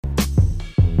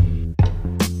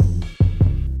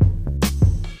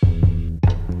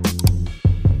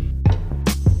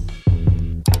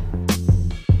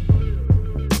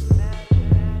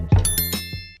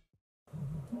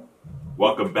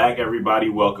back, everybody.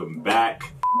 Welcome back.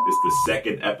 It's the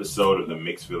second episode of the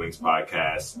Mixed Feelings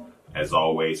podcast. As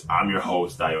always, I'm your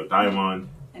host, Dio Diamond.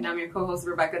 And I'm your co-host,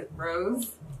 Rebecca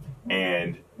Rose.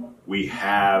 And we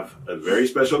have a very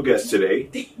special guest today.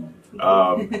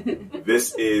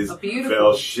 This is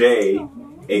Shea,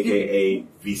 a.k.a.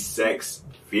 The Sex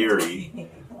Fury.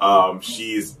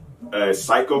 She's a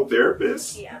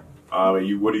psychotherapist. Yeah.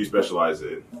 What do you specialize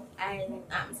in? I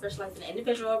specialize in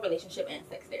individual, relationship, and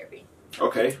sex therapy.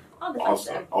 Okay. All the fun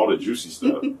Awesome. stuff. All the juicy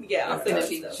stuff. Yeah.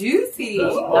 Juicy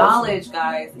That's awesome. knowledge,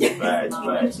 guys.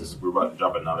 Facts. We're about to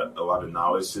drop a lot of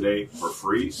knowledge today for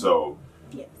free, so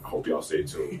Yes. I hope y'all stay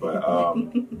tuned. But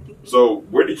so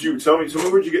where did you tell me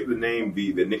where'd you get the name,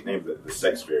 the nickname, the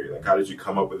Sex Fairy? Like, how did you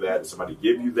come up with that? Did somebody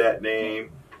give you that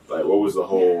name? Like, what was the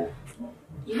whole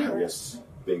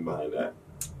thing behind that?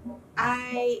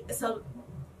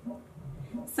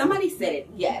 Somebody said it,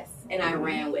 yes, and I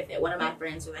ran with it. One of my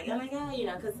friends was like, "Oh my god,"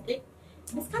 because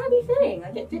it's kind of befitting.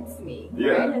 Like, it fits me.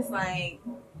 Yeah. Right? It's like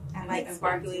I like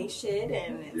sparkly shit,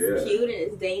 and it's cute, and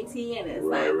it's dainty, and it's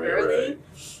girly. Right.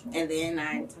 And then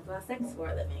I talk about sex for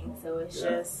a living, so it's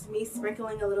just me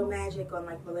sprinkling a little magic on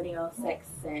like millennial sex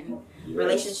and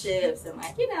relationships, and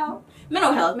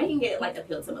mental health, making it like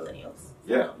appeal to millennials.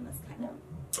 Yeah. So that's kind of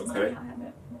Okay. how it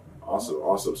happened.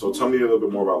 Awesome. So tell me a little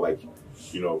bit more about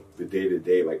the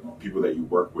day-to-day, like people that you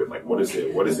work with. Like, what is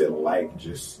it like?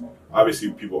 Just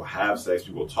obviously people have sex,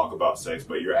 people talk about sex,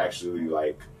 but you're actually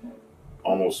like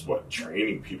almost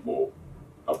training people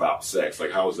about sex.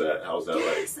 Like, how's that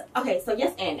like? Okay, so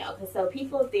yes and no. So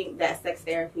people think that sex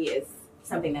therapy is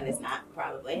something that it's not,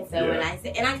 probably. So when I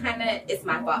say, and I kind of, it's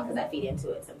my fault because I feed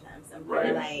into it sometimes. I'm kind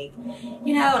of like,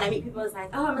 when I meet people, it's like,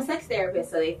 oh, I'm a sex therapist.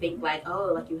 So they think like,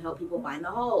 oh, like you help people find the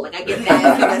hole. Like, I get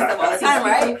that stuff all the time,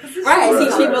 right? Right.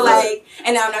 Teach people like,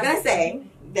 and now I'm not going to say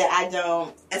that I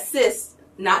don't assist,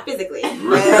 not physically, but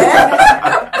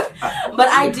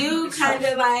I do kind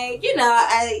of like,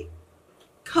 I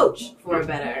coach for a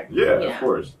better. Yeah, of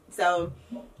course. So,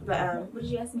 but what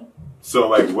did you ask me? So,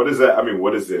 like, what is that? I mean,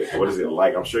 what is it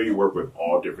like? I'm sure you work with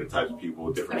all different types of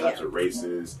people, different types of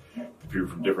races, people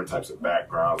from different types of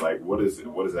backgrounds. Like, what is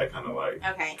that kind of like?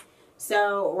 Okay.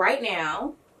 So, right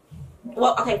now,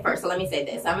 first, so let me say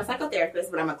this. I'm a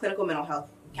psychotherapist, but I'm a clinical mental health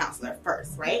counselor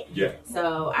first, right? Yeah.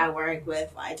 So I work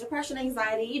with like depression,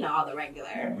 anxiety, all the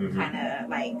regular kind of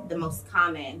like the most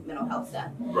common mental health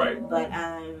stuff. Right. But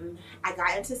I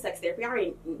got into sex therapy.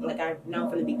 I've known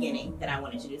from the beginning that I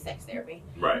wanted to do sex therapy.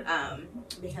 Right.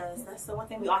 Because that's the one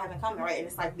thing we all have in common, right? And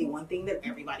it's like the one thing that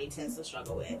everybody tends to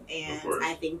struggle with. And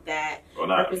I think that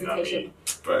representation.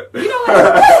 Not me, but you know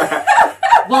what?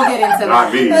 We'll get into that.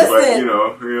 Not me, Listen.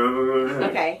 but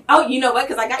Okay. Oh, you know what?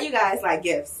 Because I got you guys like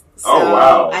gifts. So oh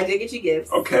wow! I did get you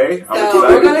gifts. Okay, I'm excited.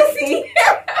 We're gonna see.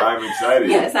 I'm excited.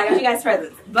 Yes, I got you guys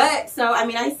presents. But so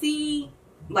I see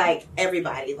like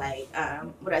everybody, like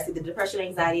what I see, the depression,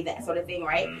 anxiety, that sort of thing,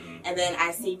 right? Mm-hmm. And then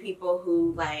I see people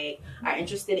who like are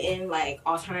interested in like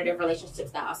alternative relationship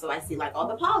styles. So I see like all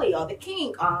the poly, all the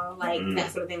kink, all like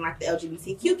that sort of thing, like the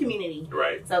LGBTQ community.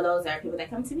 Right. So those are people that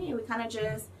come to me, and we kind of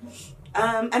just.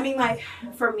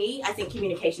 For me, I think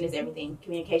communication is everything.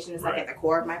 Communication is like at the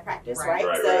core of my practice, right?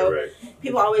 So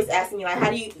people always ask me like, how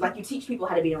do you you teach people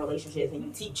how to be in relationships, and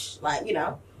you teach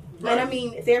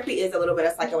and therapy is a little bit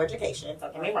of psychoeducation.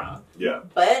 Don't get me wrong. Yeah.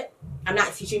 But I'm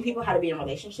not teaching people how to be in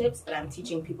relationships, but I'm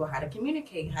teaching people how to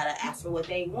communicate, how to ask for what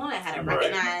they want, how to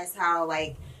recognize how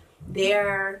like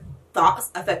their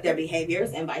thoughts affect their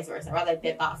behaviors and vice versa, right? Like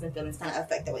their thoughts and feelings kind of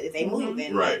affect the way that they move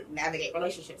and like, navigate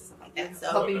relationships and stuff like that.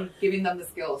 So giving them the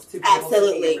skills to be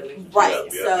absolutely able to be right.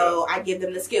 So I give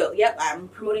them the skill. Yep, I'm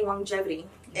promoting longevity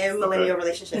in millennial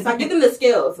relationships. So I give them the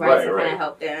skills, right? To kind of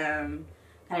help them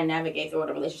kind of navigate through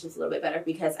the relationships a little bit better,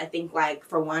 because I think like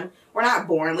for one, we're not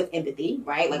born with empathy,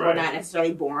 right? Like we're not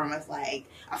necessarily born with like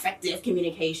effective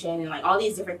communication and like all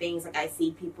these different things. Like I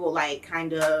see people like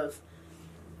kind of.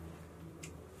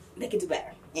 They can do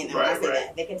better, I say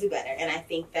that they can do better, and I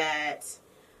think that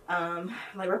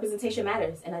like representation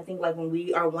matters. And I think like when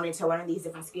we are wanting to learn these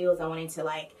different skills and wanting to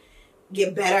like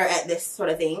get better at this sort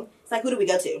of thing, it's like, who do we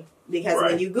go to? Because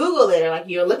when you Google it, or like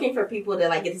you're looking for people to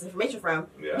like get this information from,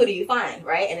 who do you find,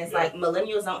 right? And it's like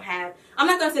millennials don't have. I'm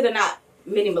not gonna say there are not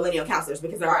many millennial counselors,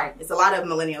 because there are. It's a lot of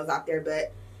millennials out there,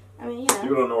 but. I mean,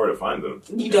 people don't know where to find them.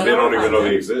 They don't even know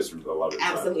they exist. A lot of the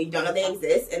Absolutely, don't know they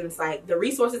exist, and it's like the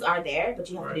resources are there, but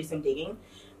you have to do some digging.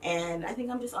 And I think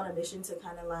I'm just on a mission to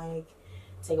kind of like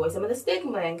take away some of the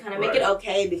stigma and kind of make it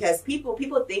okay, because people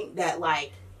think that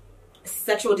like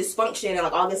sexual dysfunction and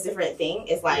like all this different thing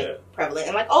is like prevalent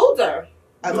and like older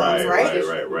adults,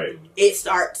 right? It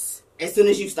starts as soon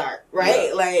as you start,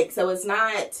 right? Like, so it's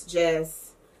not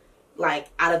just like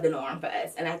out of the norm for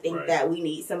us. And I think that we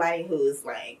need somebody who's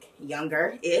like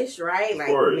younger-ish, right?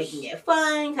 Like making it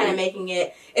fun, kind of making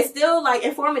it's still like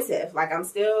informative. Like I'm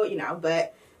still,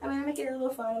 but I mean, make it a little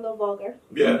fun, a little vulgar.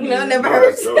 Yeah. Never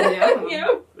hurts.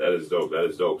 That is dope. That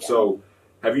is dope. Yeah. So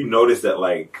have you noticed that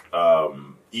like,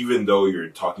 even though you're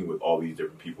talking with all these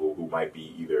different people who might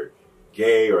be either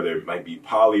gay or they might be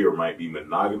poly or might be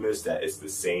monogamous, that it's the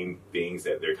same things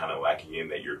that they're kind of lacking in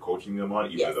that you're coaching them on,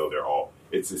 even though they're all,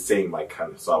 it's the same like kind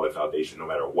of solid foundation no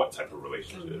matter what type of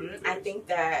relationship it is. I think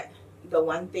that the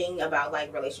one thing about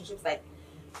like relationships, like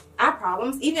our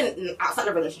problems, even outside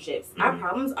of relationships, our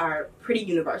problems are pretty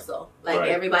universal. Like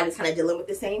everybody's kind of dealing with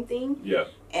the same thing. Yeah.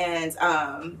 And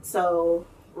so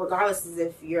regardless of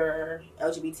if you're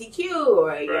LGBTQ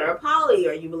or you're a poly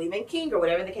or you believe in kink or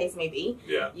whatever the case may be,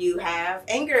 you have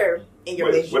anger in your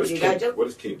relationship. What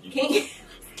is kink? Kink?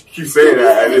 Keep saying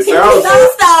that, and it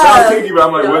sounds kinky, but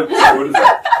I'm like, what is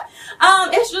that?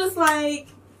 It's just like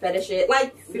fetish shit,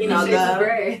 like like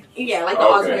the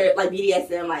alternate, like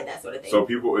BDSM, like that sort of thing. So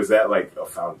is that like a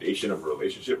foundation of a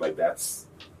relationship? Like that's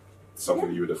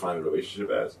something you would define a relationship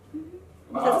as?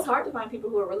 Because it's hard to find people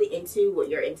who are really into what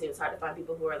you're into. It's hard to find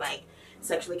people who are like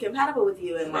sexually compatible with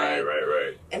you, and like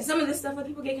and some of this stuff that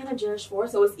people get kind of judged for.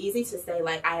 So it's easy to say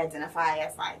like I identify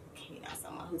as like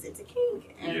someone who's into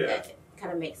kink, and that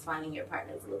kind of makes finding your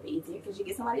partners a little bit easier because you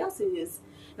get somebody else who is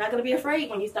not going to be afraid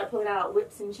when you start pulling out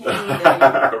whips and chains and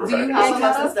do you have a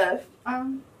lot of stuff?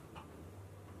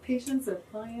 Patients or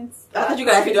clients? I thought you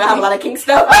guys do I have a lot of kink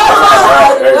stuff.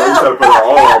 Hey, we try to put our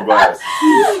all on blast.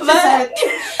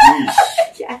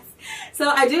 Yes. So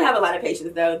I do have a lot of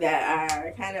patients though that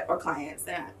are kind of, or clients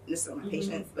that are not necessarily my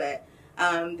patients, but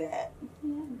that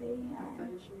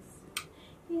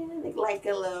they like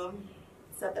a little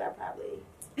stuff that I probably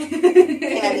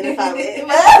can't identify with.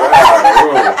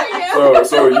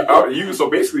 So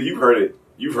basically you've heard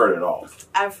it all.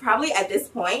 I've probably at this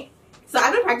point. So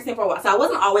I've been practicing for a while. So I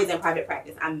wasn't always in private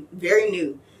practice. I'm very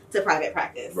new to private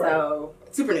practice. So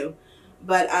super new.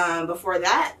 But before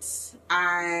that,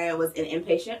 I was an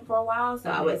inpatient for a while. So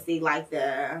I would see like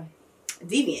the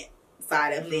deviant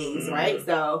side of things, right?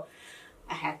 So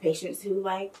I had patients who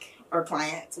or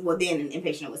clients, well then an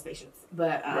inpatient was patients,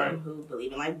 but who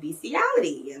believe in like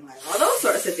bestiality and like all those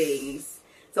sorts of things.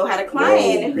 So I had a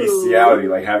client who... Bestiality,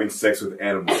 like having sex with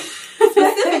animals.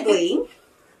 Specifically,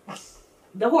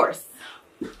 the horse.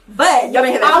 But y'all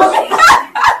didn't hear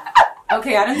that.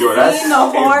 Okay, I didn't see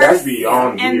the horse. That's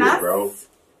beyond weird, bro.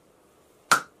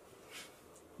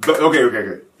 But,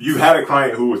 okay. You had a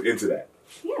client who was into that.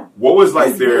 Yeah. What was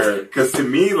like their? Because to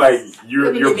me, like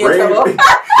your brain,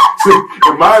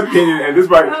 in my opinion, and this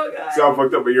might sound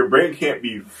fucked up, but your brain can't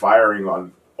be firing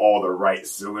on all the right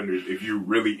cylinders if you're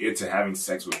really into having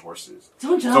sex with horses.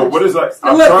 Don't judge. So what is like?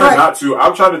 I'm trying not to.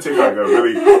 I'm trying to take like a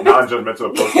really non-judgmental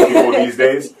approach to people these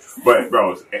days. But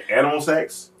bro, animal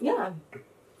sex. Yeah.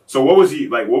 So what was he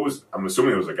like? I'm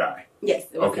assuming it was a guy. Yes.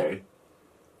 It was okay.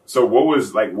 So what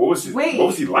was he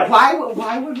like? Why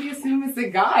would we assume it's a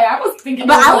guy? I was thinking it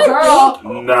was a girl.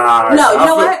 Nah. No, you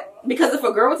know what? Because if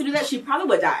a girl was to do that, she probably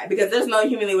would die. Because there's no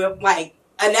humanly like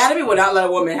anatomy would not let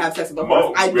a woman have sex with a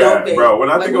horse. I don't think. Bro, when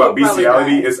I think about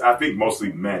bestiality, I think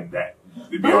mostly men that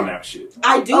be on that shit.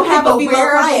 I do have a female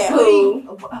client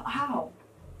who. How?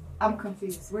 I'm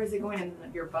confused. Where is it going in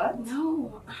your butt?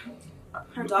 No.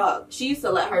 Her dog. She used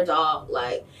to let her dog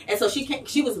and so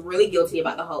she was really guilty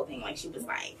about the whole thing. Like she was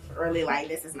like really like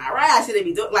this is not right. I shouldn't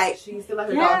be doing like she used to let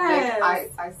her dog lick.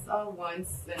 I saw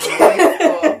once in high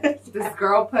school this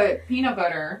girl put peanut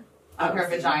butter on her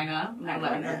vagina and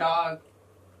let her dog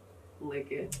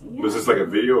lick it. Yeah. Was this like a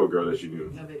video or a girl that you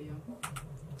knew? A video.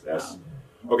 That's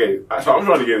okay. So I'm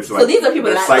trying to get into like. So these are people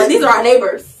these are our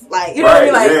neighbors. Like you know what I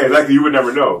mean? Like, yeah, exactly. You would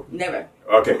never know. Never.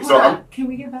 Okay, can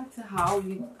we get back to how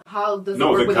does it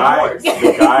work with the horse?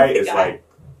 The guy is like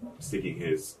sticking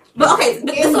his. But okay,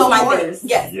 this is my thing.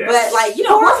 Yes, but like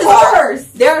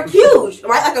horses they're huge,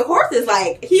 right? Like a horse is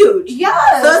like huge.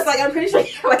 Yes. So it's like I'm pretty sure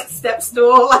you have like a step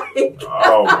stool. Like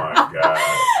oh my god.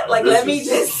 Like let me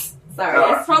just. Sorry,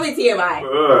 it's probably TMI.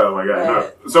 Oh my god.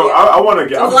 No. So I want to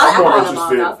get. I'm more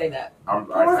interested. I'll say that.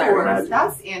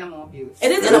 That's animal abuse.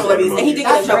 It is animal abuse, and he did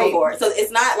get in trouble for it. So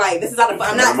it's not like this is not.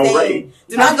 I'm not saying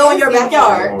do not go in your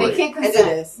backyard. They can't and do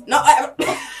this. No,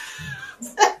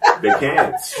 they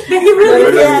can't. They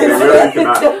really can't. They really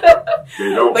cannot. They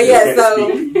don't. But yeah, so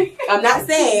I'm not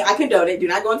saying I condone it. Do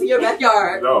not go into your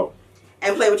backyard. No.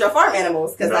 And play with your farm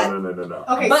animals because no.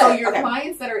 Okay, so your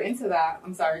clients that are into that,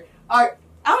 I'm sorry, are.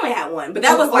 I only had one, but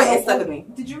that was like it stuck with me.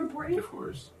 Did you report it? Of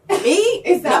course. Me?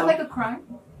 Is that like a crime?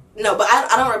 No, but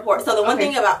I don't report. So the one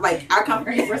thing about like our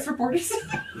company, worst reporters.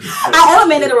 I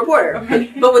elevated a reporter,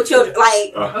 but with children,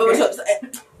 like with children.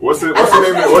 What's the name of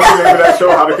that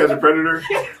show? How to Catch a Predator?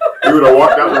 He would have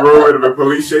walked out the road with a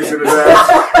police chasing his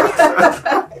ass.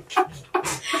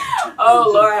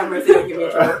 Oh Lord, have mercy! Don't give me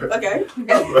in trouble. Okay.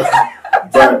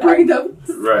 But, bring them.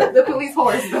 Right. The police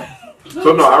horse.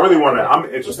 So no, I really want to. I'm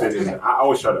interested in. I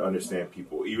always try to understand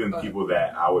people, even people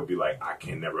that I would be like, I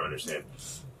can never understand.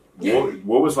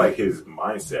 What was like his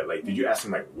mindset? Like, did you ask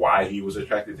him like why he was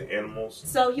attracted to animals?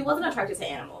 So he wasn't attracted to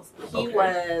animals. He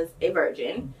was a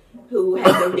virgin who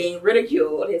had been being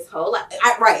ridiculed his whole life.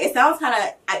 Right. It sounds kind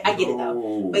of. I get it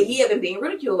though, but he had been being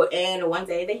ridiculed, and one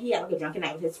day that he had like a drunken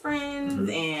night with his friends,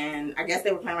 and I guess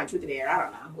they were playing like Truth or Dare. I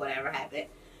don't know. Whatever happened.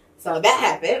 So that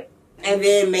happened, and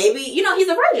then maybe he's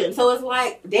a virgin, so it's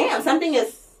like, damn, something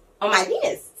is on my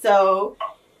penis. So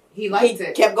he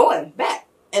kept going back.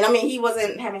 And I mean, he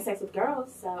wasn't having sex with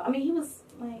girls, so I mean, he was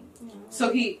like,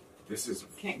 So This is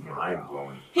mind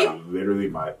blowing.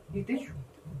 Literally, You think?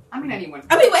 I mean, anyone.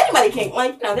 I mean, anybody can.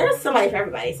 Like, there's somebody for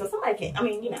everybody, so somebody can. I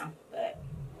mean, but.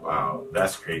 Wow,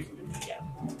 that's crazy to me. Yeah.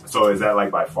 So is that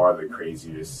like by far the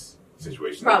craziest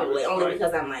situation? Probably only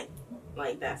because I'm like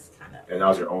that's kind of. And that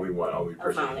was your only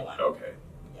person. My only one. Okay.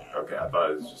 Okay, I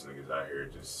thought it was just niggas out here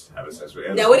just having sex with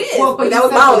animals. No, it is. Well, but that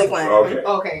was my only claim.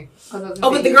 Okay. But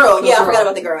the girl. Yeah, I forgot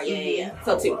about the girl. Yeah.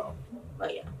 So two. Wow.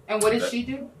 But yeah. And what did she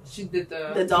do? She did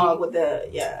the dog with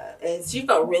and she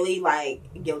felt really like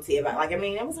guilty about. Like, I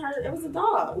mean, it was her. It was a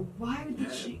dog. Why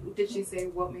did she say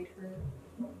what made her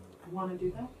want to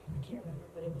do that? I can't remember,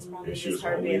 but it was probably just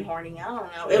her being horny. I don't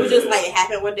know. It was just like it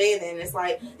happened one day, and then it's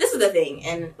like this is the thing,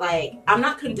 and like I'm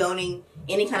not condoning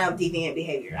any kind of deviant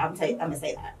behavior. I'm gonna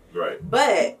say that. Right.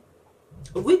 But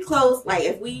if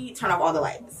we turn off all the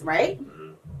lights, right?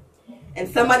 Mm-hmm. And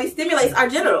somebody stimulates our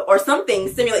genital, or something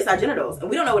stimulates our genitals, and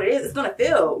we don't know what it is, it's gonna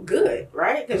feel good,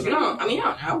 right? Because you don't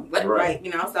know. But, right.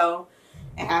 Like, so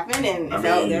it happened, and it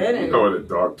felt good. And, you know what a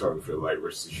dog tongue feel like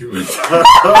versus human.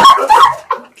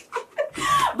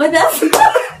 But that's a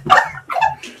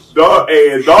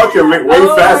dog can lick way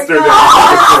faster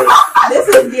than this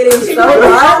is getting so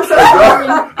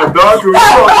dark. A dog can,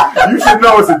 you should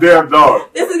know it's a damn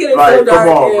dog. This is getting so dark. Come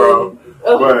on, bro.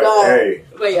 Oh, hey,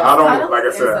 I don't, like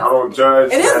I said, I don't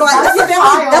judge. It is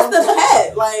that's the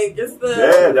pet. Like, it's the.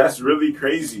 Yeah, that's really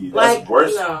crazy. That's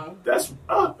worse. That's.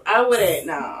 I wouldn't,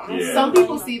 no. Yeah. Some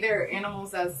people see their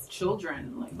animals as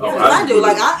children. Like, I do.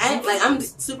 Like, I'm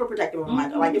super protective of my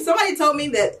dog. Like, if somebody told me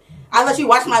that I let you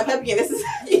watch my puppy and this is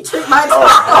you treat my dog.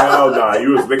 Oh, hell nah.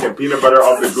 You was licking peanut butter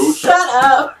off the gooch? Shut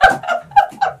up.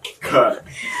 Cut.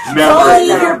 Never.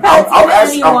 I'm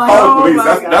calling the police.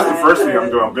 That's the first thing I'm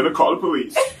doing. I'm going to call the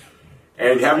police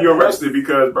and have you arrested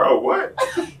because, bro, what?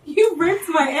 You ripped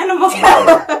my animal.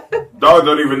 Dog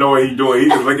don't even know what he's doing. He's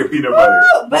just licking peanut butter.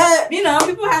 But,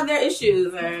 people have their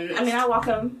issues. And, I mean, I walk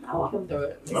them through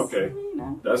it. Okay.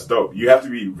 That's dope. You have to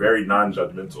be very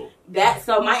non-judgmental.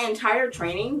 So my entire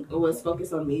training was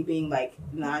focused on me being, like,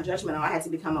 non-judgmental. I had to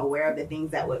become aware of the things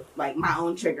that would, like, my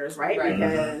own triggers, right?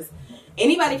 Because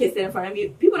anybody can sit in front of you.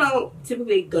 People don't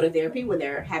typically go to therapy when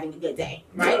they're having a good day,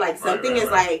 right? Like, something is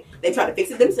like, they try to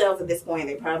fix it themselves at this point.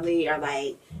 They probably are,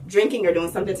 like, drinking or doing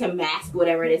something to mask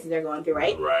whatever it is that they're going through,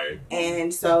 right? Right.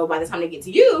 And so by the time they get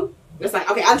to you, it's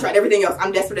like, okay, I've tried everything else.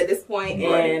 I'm desperate at this point,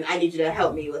 and I need you to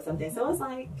help me with something. So it's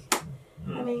like,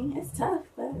 I mean, it's tough,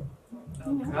 but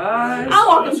I'll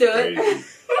walk them through it.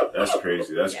 That's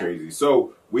crazy. That's crazy.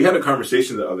 So we had a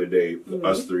conversation the other day,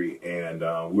 us three, and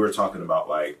we were talking about,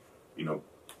 like,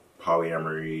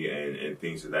 polyamory and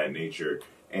things of that nature.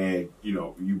 And,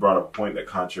 you brought up a point that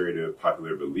contrary to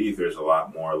popular belief, there's a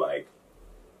lot more, like,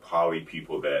 poly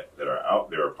people that are out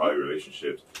there, or poly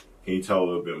relationships. Can you tell a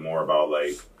little bit more about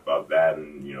that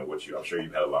and, I'm sure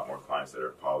you've had a lot more clients that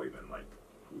are poly than, like,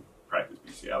 who practice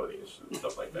bestiality and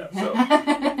stuff like that. So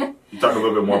you talk a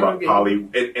little bit more about poly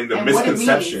and the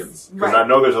misconceptions. Because I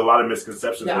know there's a lot of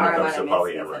misconceptions when it comes to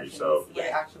polyamory. So what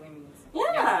it actually means.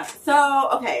 Yeah. So,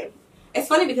 okay. It's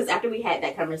funny because after we had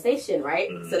that conversation, right?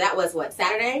 Mm-hmm. So that was what,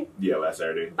 Saturday? Yeah, last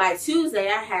Saturday. By Tuesday,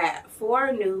 I had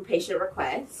 4 new patient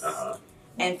requests.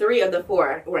 And 3 of the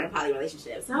 4 were in poly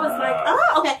relationships. So I was like,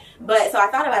 oh, okay. But so I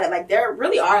thought about it, like, there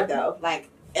really are, though, like,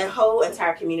 a whole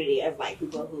entire community of, like,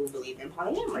 people who believe in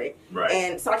polyamory. Right.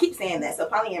 And so I keep saying that. So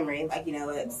polyamory, like,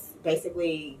 it's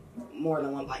basically more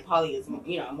than one, like, poly is,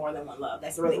 more than one love.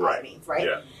 That's really what it means, right?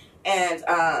 Yeah.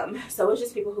 And so it's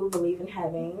just people who believe in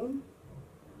having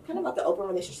kind of like the open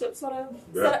relationship sort of.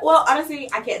 Yeah. Well, honestly,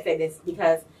 I can't say this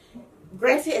because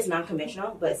granted, it's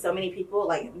non-conventional, but so many people,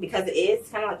 like, because it is, it's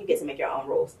kind of like you get to make your own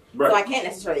rules. Right. So I can't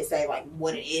necessarily say, like,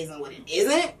 what it is and what it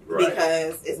isn't, right.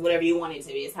 because it's whatever you want it to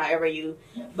be. It's however you,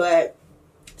 but,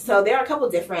 so there are a couple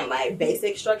different, like,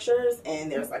 basic structures,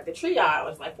 and there's, like, the triad,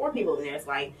 which is, like, 4 people, and there's,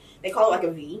 like, they call it, like,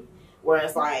 a V, where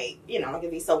it's, like, you know, like a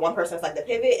V, so one person's, like, the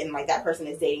pivot, and, like, that person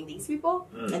is dating these people,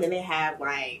 and then they have,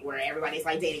 like, where everybody's,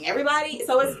 like, dating everybody,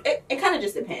 so it kind of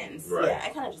just depends. Right. Yeah,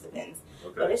 it kind of just depends.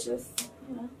 Okay. But it's just,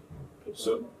 you know.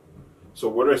 So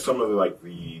what are some of the, like,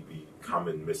 the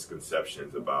common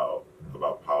misconceptions about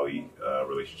poly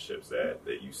relationships that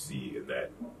you see, and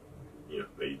that, you know,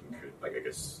 that you can, like, I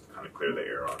guess, kind of clear the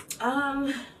air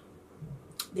on?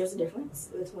 There's a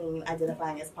difference between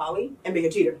identifying as poly and being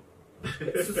a cheater.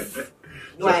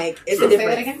 Like, it's a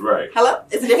difference. Right. Hello?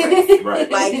 It's a difference.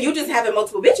 Right. Like, you just having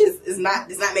multiple bitches does not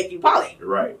make you poly.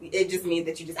 Right. It just means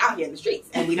that you're just out here in the streets,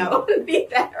 and we don't need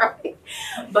that, right?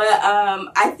 But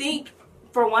I think,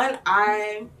 for one,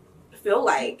 I feel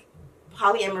like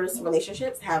polyamorous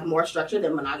relationships have more structure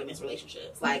than monogamous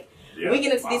relationships. Like, we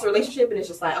get into these relationships, and it's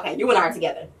just like, okay, you and I are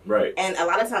together. Right. And a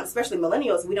lot of times, especially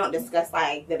millennials, we don't discuss,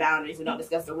 like, the boundaries. We don't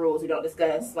discuss the rules. We don't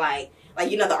discuss, like,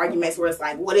 you know, the arguments where it's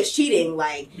like, what is cheating?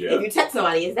 Like, if you text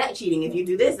somebody, is that cheating? If you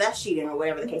do this, that's cheating, or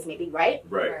whatever the case may be, right?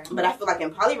 Right. But I feel like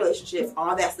in poly relationships,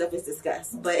 all that stuff is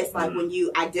discussed. But it's like when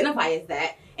you identify as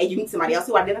that, and you meet somebody else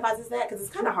who identifies as that, because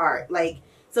it's kind of hard. Like,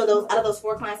 so out of those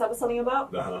 4 clients I was telling you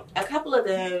about, a couple of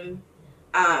them,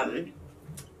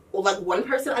 well, like, one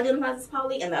person identifies as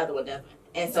poly and the other one doesn't,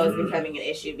 and so it's becoming an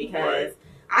issue because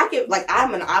I could, like,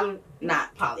 I'm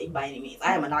not poly by any means.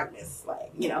 I am monogamous,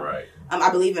 like, you know. Right. I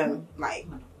believe in, like,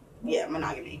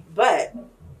 monogamy, but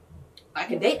I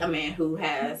could date a man who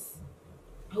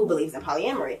believes in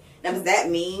polyamory. Now, does that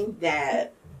mean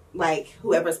that, like,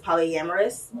 whoever's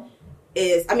polyamorous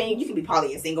is, I mean, you can be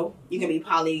poly and single. You can be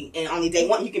poly and only date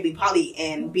one. You can be poly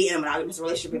and be in a monogamous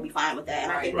relationship and be fine with that.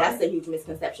 And I think that's a huge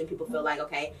misconception. People feel like,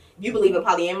 okay, you believe in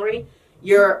polyamory,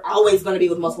 you're always going to be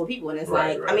with multiple people. And it's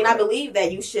I mean, I believe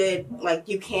that you should, like,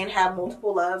 you can have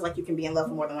multiple loves. Like, you can be in love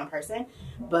with more than one person.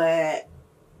 But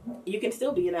you can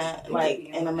still be in a, like,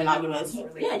 in a monogamous,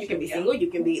 you can be single. You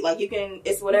can be, like, you can,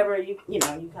 it's whatever you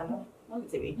know, you kind of want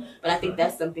it to be. But I think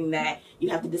that's something that you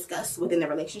have to discuss within the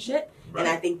relationship. And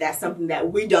I think that's something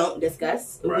that we don't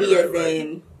discuss. We as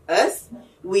in us.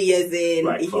 We as in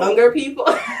younger people.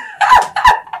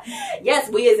 Yes,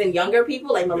 we as in younger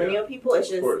people, like millennial people. It's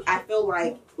just, I feel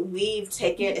like we've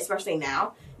taken, especially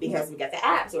now, because we got the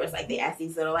apps where it's like they ask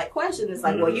these little, like, questions. It's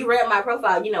like, well, you read my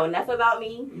profile, you know enough about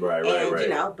me. You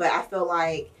know, but I feel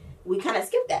like we kind of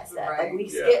skip that stuff. Like, we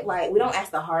skip, like, we don't ask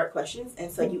the hard questions,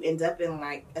 and so you end up in,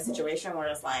 like, a situation where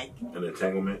it's like an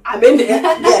entanglement. I'm in this,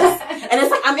 yes, and it's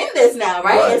like I'm in this now,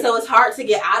 right? And so it's hard to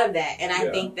get out of that. And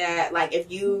I think that, like, if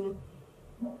you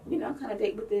know, kind of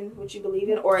date within what you believe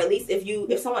in, or at least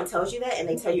if someone tells you that and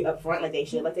they tell you up front, like, they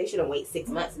shouldn't wait 6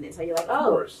 months and then tell you, like,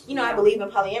 oh, you know, I believe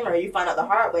in polyamory. You find out the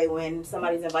hard way when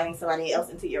somebody's inviting somebody else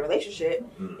into your relationship.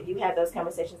 If you have those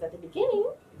conversations at the beginning,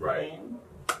 then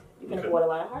you can avoid a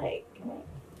lot of heartache.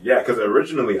 Yeah, because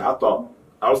originally I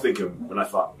was thinking, when I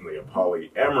thought, like,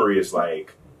 polyamory is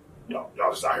like, y'all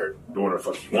just out here doing what the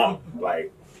fuck you want.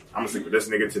 Like, I'm gonna sleep with this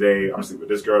nigga today. I'm gonna sleep with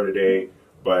this girl today.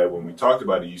 But when we talked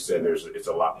about it, you said it's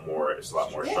a lot more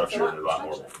structure and a lot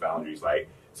more boundaries. Like,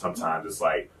 sometimes it's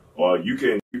like, well, you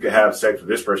can have sex with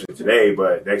this person today,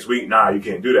 but next week, nah, you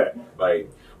can't do that. Like,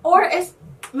 or it's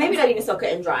maybe not even so cut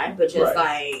and dry, but just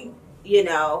like, you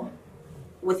know,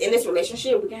 within this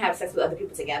relationship, we can have sex with other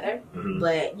people together,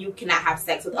 but you cannot have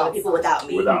sex with other people without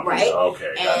me, right?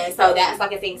 Okay. And so that's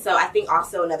like a thing. So I think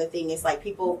also another thing is, like,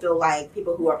 people feel like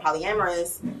people who are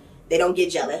polyamorous, they don't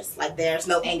get jealous. Like, there's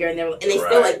no anger in them, and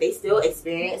they still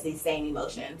experience these same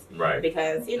emotions, right?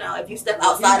 Because, you know, if you step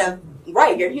outside of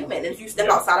you're human. And if you step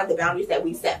outside of the boundaries that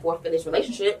we set forth for this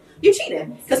relationship, you're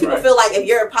cheating. Because people feel like if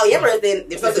you're polyamorous, then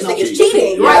there's no such thing as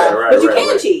cheating, right? But you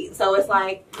can cheat. So it's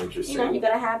like, you know, you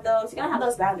gotta have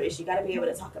those boundaries. You gotta be able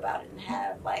to talk about it and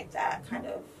have, like, that kind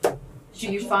of.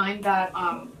 Do you find that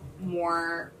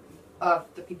more of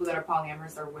the people that are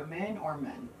polyamorous are women or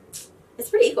men? It's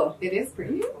pretty equal. It is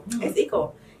pretty equal. It's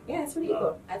equal. Yeah, it's pretty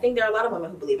equal. I think there are a lot of women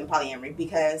who believe in polyamory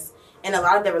because in a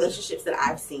lot of the relationships that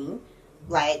I've seen,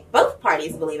 like, both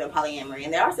parties believe in polyamory.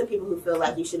 And there are some people who feel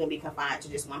like you shouldn't be confined to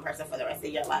just one person for the rest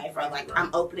of your life. Or, like, I'm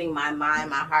opening my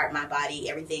mind, my heart, my body,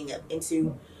 everything up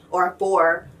into or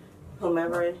for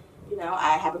whomever, you know,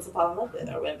 I happen to fall in love with,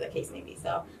 or whatever the case may be.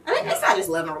 So, I mean, it's not just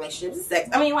love and relationships, it's sex.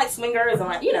 I mean, like, swingers and,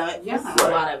 like, you know, just a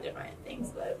lot of different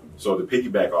things. But so to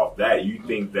piggyback off that, you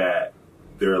think that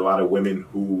there are a lot of women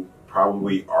who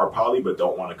probably are poly but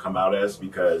don't want to come out as,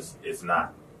 because it's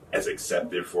not as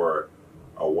accepted for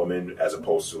a woman as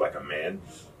opposed to like a man?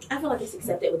 I feel like it's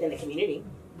accepted within the community.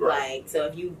 Right. Like, so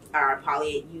if you are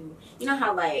poly, you know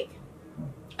how like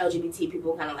LGBT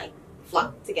people kind of like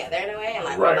flock together in a way, and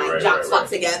like jocks flock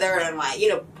together, and like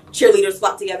cheerleaders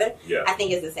flock together. Yeah. I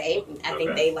think it's the same. I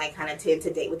think they like kind of tend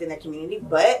to date within their community,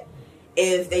 but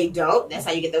if they don't, that's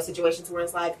how you get those situations where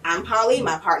it's like, I'm poly,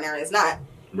 my partner is not.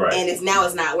 Right. And it's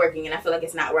not working, and I feel like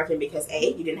it's not working because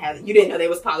you didn't know they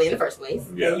was poly in the first place.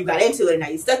 Yeah. And you got into it and now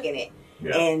you stuck in it.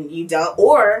 Yeah. And you don't,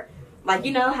 or like,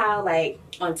 you know how like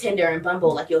on Tinder and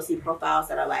Bumble, like you'll see profiles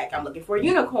that are like, I'm looking for a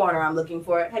unicorn, or I'm looking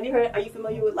for, are you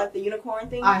familiar with like the unicorn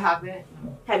thing? I haven't.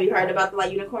 Have you heard about the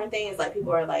like unicorn thing? It's like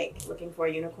people are like looking for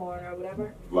a unicorn or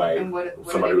whatever. Like what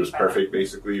somebody who's perfect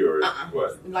basically, or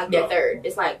what? Like their third.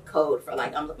 It's like code for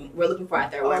like, we're looking for our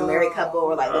third. We're a married couple,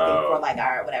 or like looking for like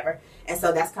our whatever. And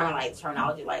so that's kind of like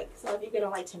terminology. Like, so if you get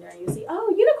on like Tinder and you see,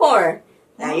 oh, unicorn.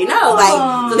 Now you know,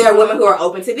 like, so there are women who are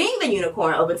open to being the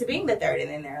unicorn, open to being the third, and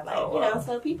then they're like,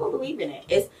 so people believe in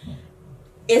it.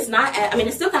 It's not, I mean,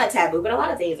 it's still kind of taboo, but a lot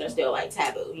of things are still like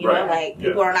taboo, you know, like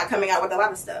people are not coming out with a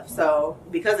lot of stuff. So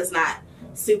because it's not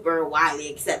super widely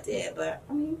accepted, but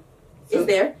I mean, it's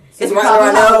there. So it's right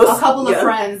on our nose. A couple of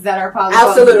friends that are probably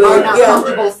absolutely not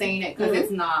comfortable saying it because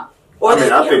it's not. Or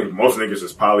I think most niggas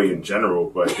is poly in general,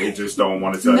 but they just don't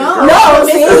want to tell you. No,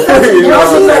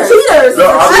 cheaters.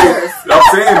 I'm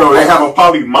saying though, they have a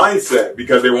poly mindset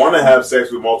because they want to have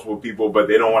sex with multiple people, but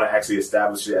they don't want to actually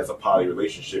establish it as a poly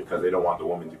relationship because they don't want the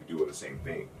woman to be doing the same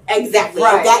thing. Exactly.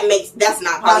 Right. That's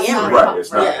not polyamory. Right.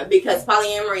 It's not. Yeah, because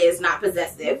polyamory is not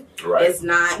possessive. Right. It's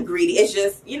not greedy. It's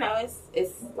just,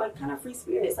 it's like kind of free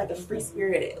spirit. It's like a free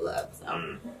spirited love.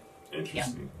 So.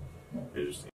 Interesting.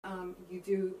 Interesting. You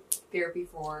do therapy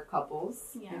for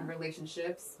couples and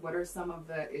relationships. What are some of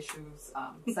the issues?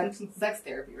 Sex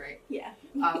therapy, right? Yeah.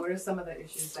 What are some of the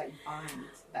issues that you find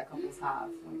that couples have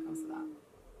when it comes to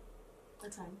that? A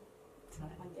ton.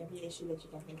 Like every issue that you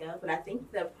can think of. But I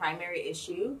think the primary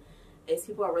issue is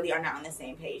people really are not on the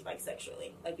same page, like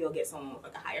sexually. Like you'll get someone with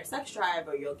like a higher sex drive,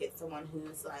 or you'll get someone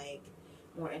who's like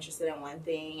more interested in one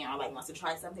thing, or like wants to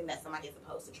try something that somebody is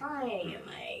opposed to trying, and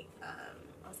like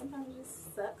or sometimes it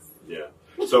just sucks. Yeah.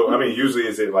 So I mean, usually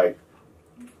is it like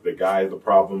the guy the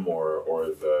problem, or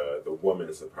the woman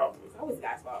is the problem? It's always the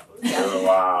guy's fault. Oh,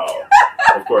 wow.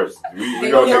 Of course, we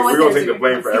gonna take the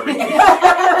blame for everything.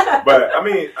 But I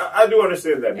mean, I do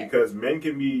understand that because men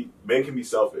can be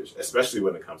selfish, especially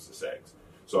when it comes to sex.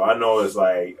 So I know it's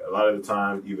like a lot of the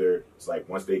time, either it's like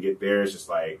once they get there, it's just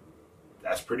like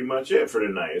that's pretty much it for the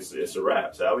night. It's a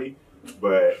wrap, Sally.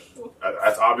 But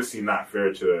that's obviously not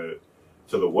fair to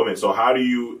the woman. So how do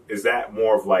you? Is that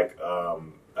more of like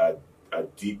a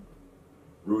deep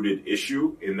rooted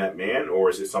issue in that man, or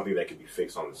is it something that can be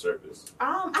fixed on the surface?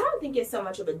 I don't think it's so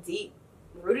much of a deep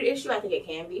rooted issue. I think it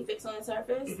can be fixed on the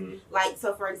surface. Mm-hmm. Like,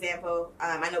 so for example,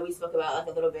 I know we spoke about like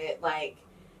a little bit, like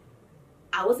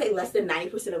I would say less than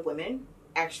 90% of women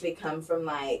actually come from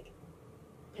like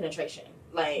penetration.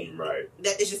 Like, right.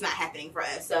 That it's just not happening for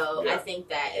us. So I think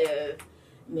that if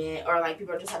men or like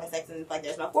people are just having sex and like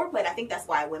there's no foreplay, I think that's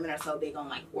why women are so big on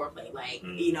like foreplay. Like,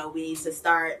 we need to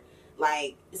start.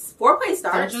 Like, foreplay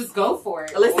starts. Just go for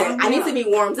it. Listen, I need to be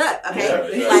warmed up,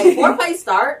 okay? Yeah. Like, foreplay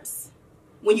starts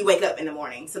when you wake up in the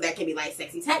morning. So that can be, like,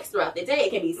 sexy text throughout the day. It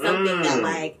can be something that,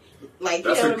 like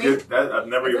that's you know a good, that, I've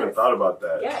never even thought about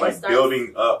that. Yeah, like,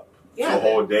 building up the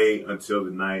whole day until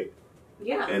the night.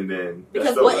 Yeah. And then...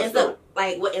 Because what ends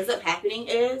up happening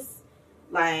is,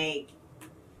 like,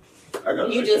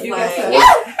 you just, like...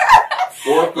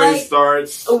 Foreplay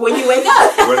starts... when you wake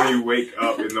up. When you wake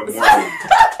up in the morning.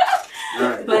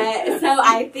 Right. But so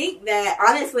I think that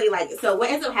honestly, like, so what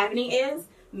ends up happening is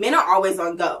men are always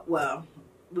on go. Well,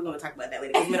 we're going to talk about that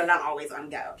later because men are not always on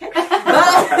go. Okay,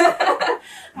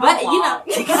 but you know,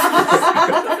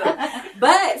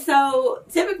 but so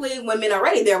typically when men are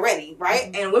ready, they're ready, right?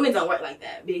 Mm-hmm. And women don't work like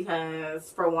that because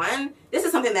for one, this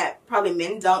is something that probably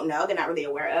men don't know; they're not really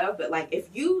aware of. But like, if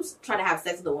you try to have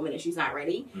sex with a woman and she's not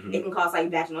ready, it can cause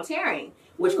like vaginal tearing,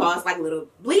 which causes like little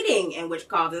bleeding, and which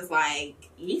causes like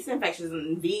yeast infections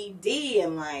and VD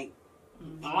and like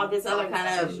all this other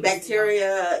kind of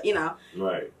bacteria, you know.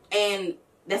 Right. And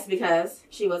that's because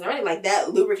she wasn't ready. Like,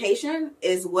 that lubrication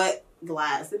is what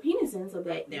glides the penis in so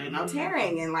that there's no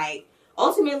tearing. And like,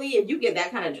 ultimately, if you get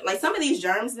that kind of, like, some of these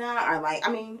germs now are like,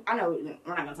 I mean, I know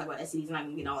we're not going to talk about STDs, we're not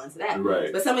going to get all into that.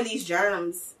 Right. But some of these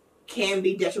germs can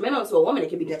be detrimental to a woman. It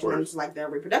can be detrimental to like their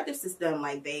reproductive system.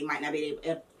 Like, they might not be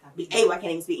able, I can't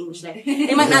even speak English today.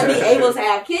 They might not be able to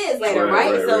have kids later,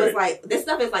 right? So it's like, this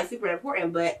stuff is like super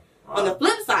important. But on the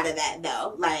flip side of that,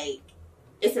 though, like,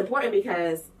 it's important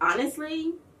because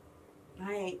honestly,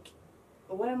 like,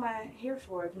 well, what am I here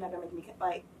for if you're not gonna make me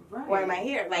like? Right. Why am I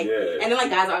here? Like, Yeah. and then like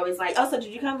guys are always like, oh, so did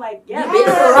you come? Like, yeah, bitch, to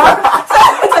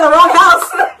the wrong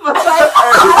house. But, like,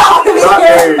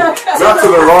 not to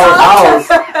the wrong house.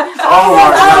 Oh my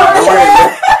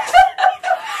god!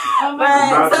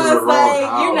 But so it's like,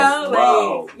 house. you know,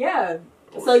 Wow. like, yeah.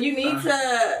 So you need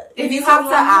to. If you have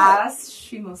to ask,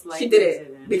 she most likely she did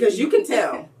it because you can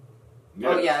tell. Yeah.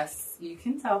 Oh yes, you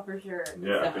can tell for sure.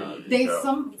 Yeah, They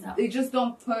just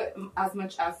don't put as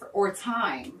much effort or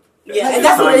time. Yeah, It's and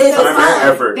that's what it is. Time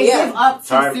and effort. They give up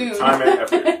too soon. Time and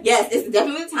effort. Yes, it's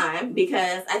definitely time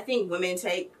because I think women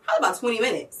take probably about 20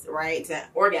 minutes, right, to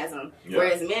orgasm,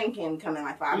 whereas men can come in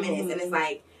like 5 minutes, and it's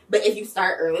like, but if you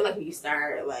start early, like if you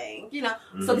start like, you know,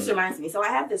 so this reminds me. So I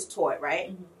have this toy,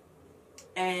 right,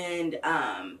 and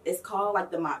it's called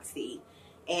like the Moxie.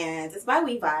 And it's by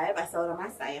WeVibe. I sell it on my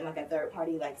site. I'm like a third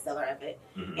party like seller of it.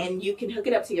 And you can hook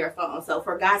it up to your phone. So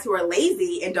for guys who are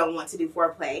lazy and don't want to do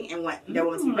foreplay and don't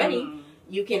want to be ready,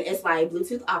 you can. It's like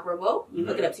Bluetooth operable. You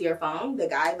hook it up to your phone. The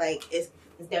guy like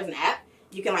there's an app.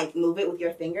 You can like move it with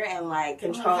your finger and like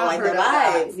control like the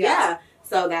vibes. Yeah.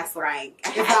 So that's like.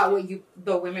 Is that what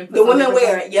the women put the women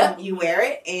wear it? Yep, you wear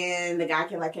it, and the guy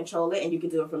can like control it, and you can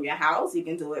do it from your house. You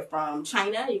can do it from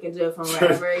China. You can do it from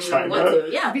wherever you want to.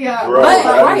 Yeah, Bro, but,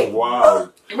 that is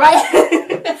wild.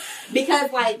 Right?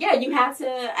 Because like you have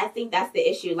to. I think that's the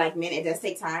issue. Like men, it does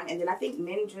take time, and then I think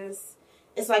men just.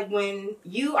 It's like when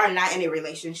you are not in a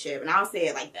relationship, and I'll say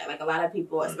it like that. Like a lot of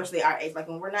people, especially our age, like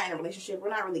when we're not in a relationship, we're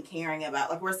not really caring about.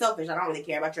 Like we're selfish. I don't really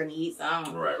care about your needs.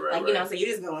 Right. You know, so you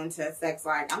just go into sex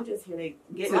like I'm just here to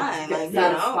get mine. Like you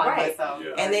know, right?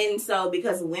 Yeah. And then so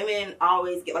because women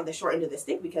always get like the short end of the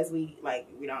stick because we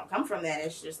don't come from that.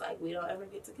 It's just like we don't ever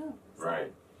get to come. So.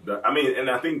 Right. I mean,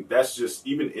 and I think that's just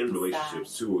even in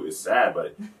relationships too. It's sad,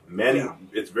 but men.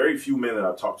 It's very few men that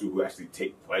I've talked to who actually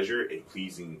take pleasure in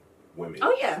pleasing women.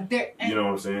 Oh yeah, you know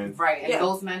what I'm saying? Right, and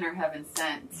those men are heaven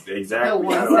sent. Exactly. The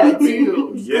ones that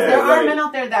do. Yeah, there are men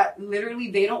out there that literally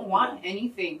they don't want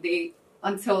anything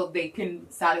until they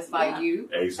can satisfy you.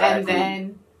 Exactly.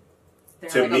 And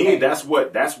then to me, that's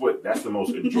the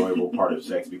most enjoyable part of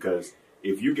sex, because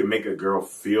if you can make a girl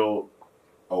feel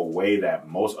a way that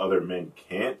most other men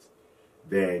can't,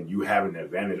 then you have an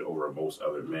advantage over most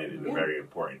other men in a very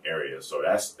important area. So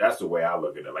that's the way I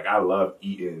look at it. Like I love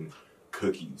eating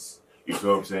cookies. You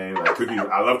feel what I'm saying? Like cookies,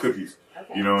 I love cookies.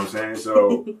 Okay. You know what I'm saying?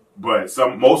 So, but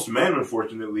most men,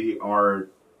 unfortunately,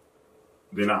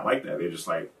 they're not like that. They're just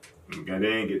like, get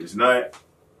in, get this nut.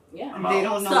 Yeah. They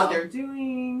don't know what they're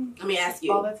doing. Let me ask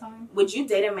you. All the time. Would you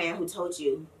date a man who told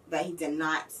you that he did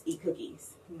not eat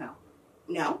cookies? No.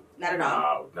 No, not at all.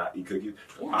 No, not eat cookies.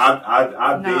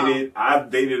 Yeah.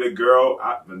 I've dated a girl.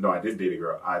 I didn't date a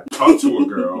girl. I talked to a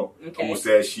girl who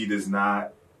said she does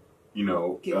not,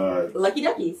 Lucky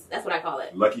duckies. That's what I call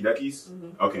it. Lucky duckies?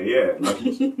 Mm-hmm. Okay, yeah.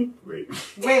 Lucky. Wait. I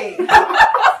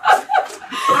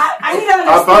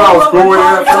thought I was cool with it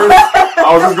at first.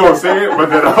 I was just going to say it, but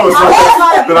then I was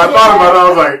like, then I thought about it. I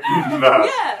was like, nah.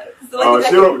 Yeah. So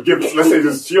she don't give. Let's say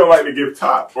this. She don't like to give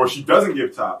top, or she doesn't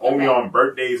give top. Only on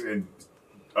birthdays and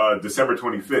December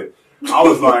 25th. I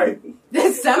was like,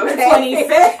 December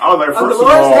 25th. I was like, first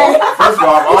of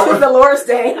all, this is the Lord's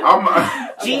Day.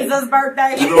 Jesus'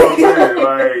 birthday. You know what I'm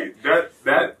saying?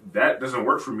 Like that doesn't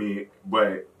work for me.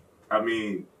 But I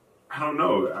mean, I don't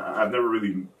know. I've never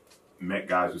really met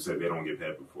guys who said they don't give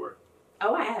head before.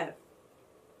 Oh, I have.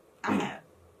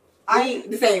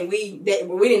 The same. We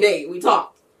didn't date. We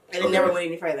talked, and it never went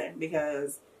any further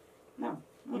because no.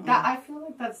 That I feel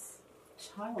like that's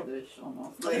childish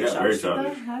almost. Like, very childish. What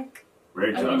the heck?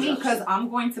 Very childish. Because I'm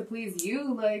going to please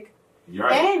you, like.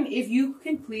 Right. And if you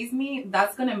can please me,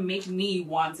 that's gonna make me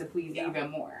want to please you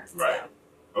even more. Right.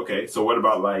 Okay. So what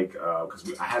about like? Because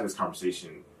I had this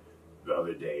conversation the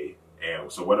other day, and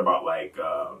so what about like?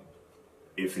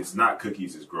 If it's not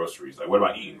cookies, it's groceries. Like, what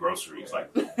about eating groceries?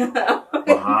 Like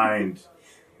behind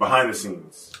the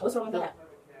scenes. What's wrong with that?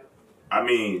 I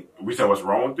mean, we said what's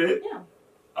wrong with it? Yeah.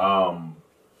 I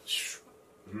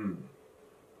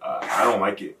don't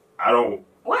like it. I don't.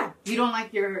 Why? You don't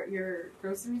like your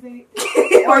groceries ate?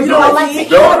 Or you don't like to eat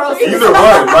groceries? Either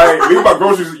one. Like, leave my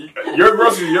groceries. Your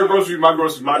groceries, my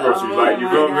groceries. Like, you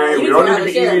feel me? We don't need to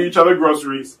be eating each other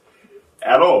groceries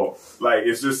at all. Like,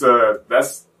 it's just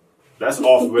that's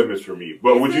off limits for me.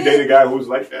 But would you date a guy who's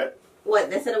like that?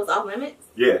 What? They said it was off limits?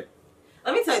 Yeah.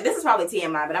 Let me tell you. This is probably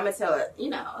TMI, but I'm gonna tell it. A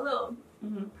little.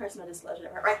 Personal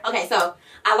disclosure, right? Okay, so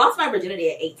I lost my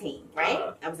virginity at 18,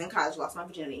 right? I was in college, lost my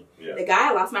virginity. Yeah. The guy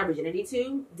I lost my virginity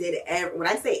to did when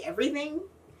I say everything.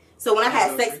 So when I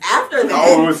had sex after that,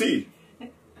 how old was he?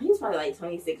 He was probably like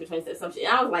 26 or 27, some shit.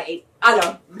 And I was like 8. I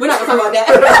know we're not gonna talk about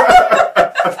that.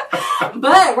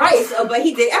 but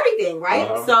he did everything,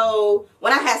 right? So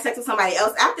when I had sex with somebody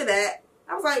else after that,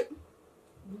 I was like,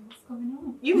 what's going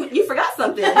on? You forgot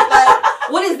something. Like,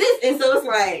 what is this? And so it's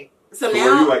like, so now.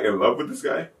 Were you like in love with this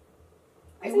guy?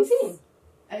 It was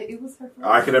her first.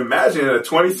 I can imagine a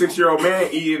 26-year-old man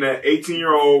eating an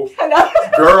 18-year-old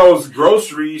girl's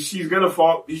groceries. She's gonna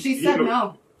fall. She said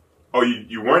no. Oh,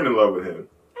 you weren't in love with him?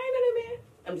 I didn't know that man.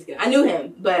 I'm just kidding. I knew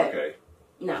him, but okay.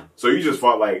 No. So you just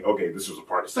thought like, okay, this was a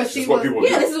part of sex. This is what people do.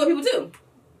 Yeah, this is what people do.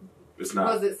 It's not.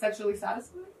 Was it sexually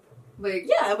satisfying? Like,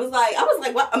 yeah, it was like, I was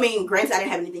like, what? I mean, granted, I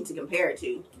didn't have anything to compare it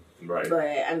to. Right.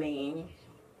 But, I mean,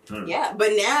 yeah.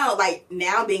 But now, like,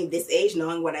 now being this age,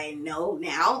 knowing what I know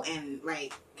now and,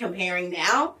 like, comparing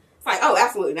now, it's like, oh,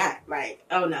 absolutely not. Like,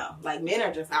 oh, no. Like, men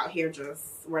are just out here just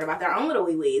worried about their own little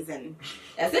wee-wees, and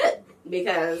that's it.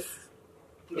 Because,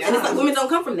 and it's like, women don't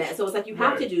come from that. So it's like, you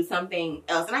have to do something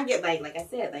else. And I get, like I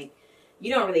said, like,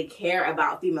 you don't really care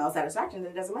about female satisfaction,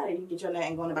 then it doesn't matter. You get your nut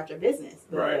and going about your business.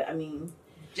 But, I mean,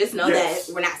 just know that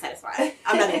we're not satisfied.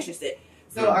 I'm not interested.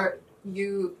 So are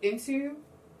you into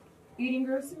eating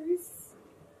groceries?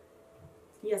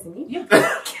 Yes, and me? Yeah.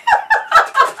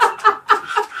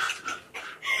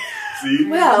 See,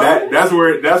 that's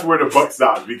where the buck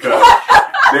stops, because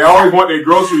they always want their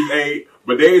groceries ate,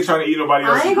 but they ain't trying to eat nobody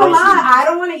else's groceries. I ain't gonna lie, I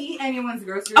don't want to eat anyone's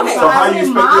groceries. Okay, so how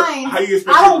you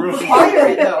expect I don't require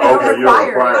it though. Okay, you don't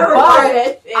require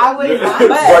it. But I wouldn't mind.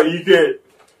 But you get.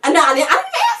 No, I didn't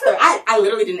answer. I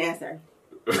literally didn't answer.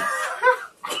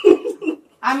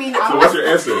 I mean, so what's your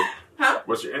answer? Huh?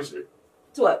 What's your answer?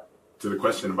 To what? To the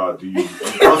question about do you eat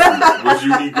groceries? Would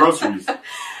you eat groceries?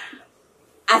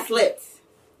 I slipped.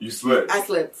 You slipped. I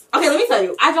slipped. Okay, let me tell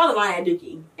you. I draw the line at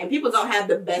Dookie, and people don't have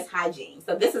the best hygiene.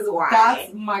 So this is why.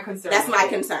 That's my concern. That's my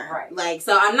concern. Right. Like,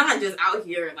 so I'm not just out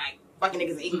here like fucking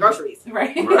niggas and eating groceries.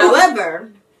 Right.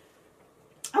 However,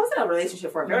 I was in a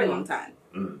relationship for a very long time.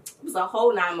 It was a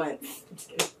whole 9 months.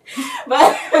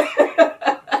 But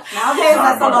nowadays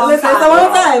that's a long time. It's a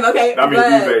long time. Okay. I mean,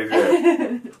 these days,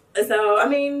 yeah. So I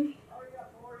mean.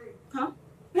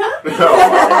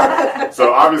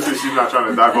 So obviously she's not trying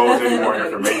to divulge any more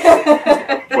information.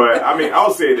 But I mean,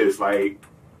 I'll say this, like,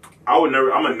 I'm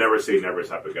a never say never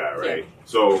type of guy, right? Yeah.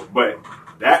 So, but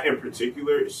that in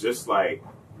particular, it's just like,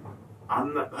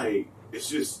 I'm not like,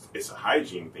 it's a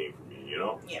hygiene thing for me, you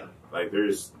know? Yeah. Like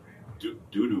there's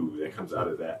doo-doo that comes out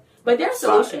of that. But there are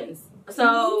solutions.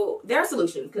 So there are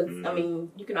solutions, because I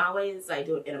mean, you can always like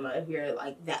do an enema if you're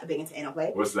like that big into anal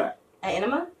play. What's that? An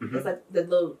enema? It's like the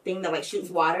little thing that like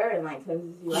shoots water and like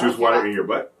cleanses you out. Shoots water in your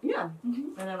butt? Yeah.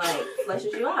 And then like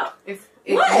flushes you out. It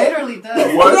literally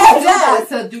does. What? Yeah, it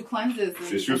does. To do cleanses.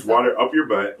 So it shoots water up your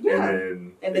butt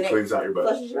and then it cleans out your butt.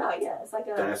 Flushes you out, yeah. It's like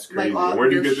a... That's crazy. Like, where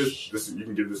do you get this? You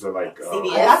can get this at like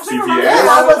CVS. CVS?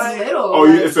 I was little. Oh,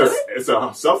 yeah, it's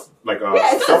a self, like a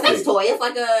it's a sex toy. It's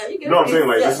like a... No, I'm saying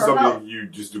like this is something you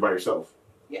just do by yourself.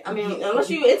 Yeah, I mean, unless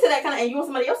you into that kind of, and you want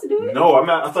somebody else to do it. No, I'm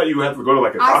not. I thought you had to go to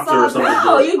like a doctor or something.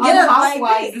 No, you get it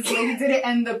like this lady did it,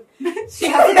 and she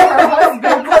had to get her husband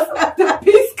because the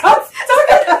piece cuts.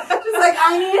 She's like,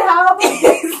 I need help.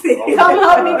 Come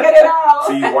help me get it out.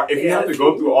 See, if you have to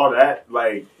go through all that,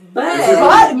 like,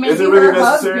 but maybe is it really her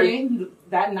necessary? Husband,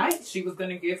 that night she was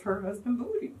gonna give her husband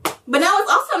booty. But now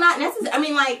it's also not necessary. I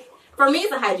mean, like, for me,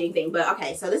 it's a hygiene thing. But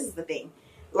okay, so this is the thing.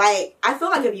 Like, I feel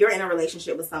like if you're in a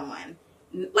relationship with someone.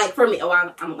 Like, for me,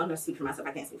 I'm going to speak for myself.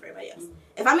 I can't speak for everybody else.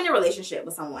 If I'm in a relationship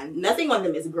with someone, nothing on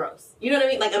them is gross. You know what I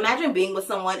mean? Like, imagine being with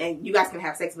someone and you guys can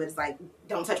have sex, but it's like,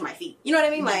 don't touch my feet. You know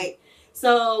what I mean? Like,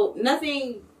 so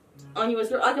nothing on you is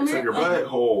gross. Like, except your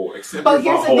butthole. Except but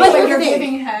your here's the thing, butthole. when you're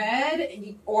giving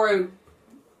head, or...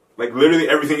 Like, literally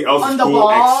everything else on is the cool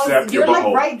walls, except your butthole. butthole.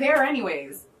 You're, like, right there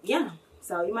anyways. Yeah.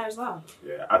 So you might as well.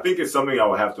 Yeah. I think it's something I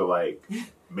would have to, like...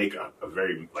 make a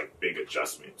very like big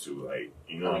adjustment to, like,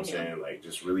 you know what I'm saying, like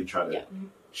just really try to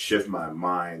shift my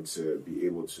mind to be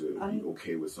able to be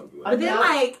okay with something like that. But then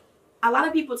like a lot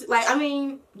of people like, I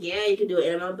mean, yeah, you can do an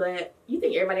enema, but you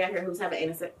think everybody out here who's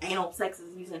having anal sex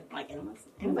is using like enemas?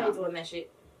 Anybody doing that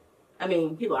shit? I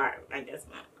mean, people are, I guess,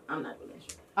 but I'm not doing that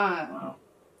shit. Wow.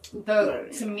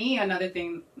 To me, another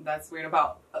thing that's weird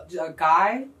about a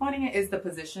guy wanting it is the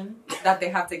position that they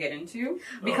have to get into,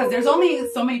 because there's only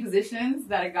so many positions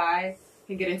that a guy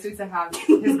can get into to have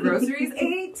his groceries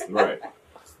ate. Right.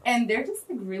 And they're just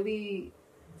like really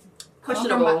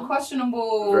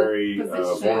questionable, very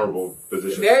vulnerable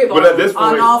positions. Very vulnerable. But at this point,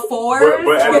 on all fours,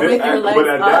 with your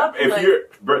legs up.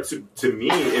 To me,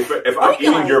 if I'm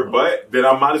eating your butt, then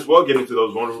I might as well get into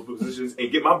those vulnerable positions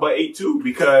and get my butt ate too,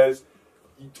 because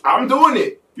I'm doing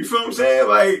it. You feel what I'm saying?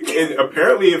 Like, and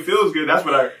apparently it feels good. That's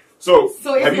what So if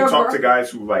have you you're talked to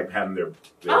guys who like having their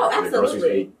groceries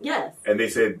absolutely. ate? Yes. And they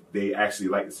said they actually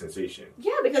like the sensation.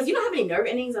 Yeah, because you know how many nerve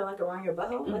endings are like around your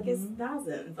butthole? Like it's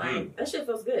thousands. Like that shit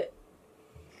feels good.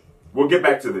 We'll get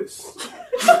back to this.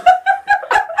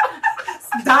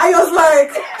 Dio's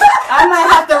like, I might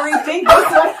have to rethink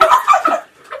this one.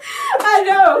 I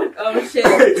know. Oh shit.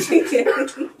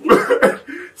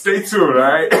 Stay tuned, all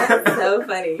right? That's so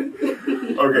funny.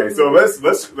 Okay, so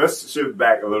let's shift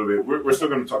back a little bit. We're still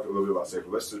going to talk a little bit about sex,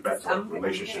 but let's shift back to the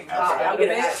relationship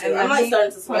aspect. I'm like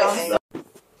starting to sweat.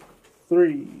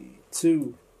 3,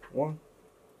 2, 1.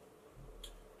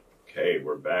 Okay,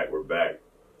 we're back.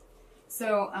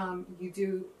 So, you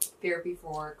do therapy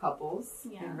for couples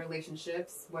and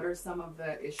relationships. What are some of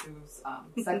the issues?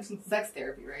 Sex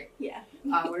therapy, right? Yeah.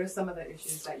 What are some of the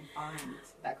issues that you find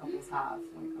that couples have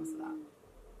when it comes to that?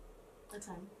 A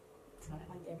ton.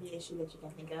 Like every issue that you can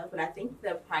think of. But I think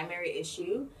the primary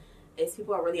issue is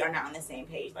people really are not on the same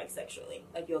page, like sexually.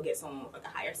 Like you'll get someone with like a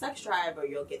higher sex drive, or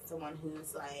you'll get someone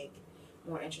who's like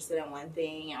more interested in one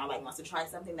thing, or like wants to try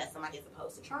something that somebody is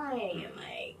opposed to trying, and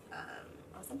like,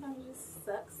 or sometimes it just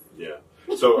sucks. Yeah.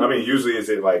 So I mean, usually is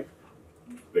it like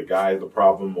the guy the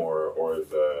problem, or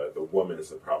the woman is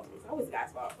the problem? It's always the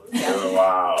guy's fault. Oh,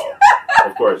 wow.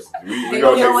 Of course, we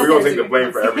gonna take the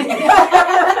blame for everything.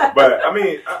 But I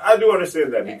mean, I do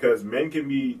understand that because men can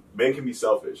be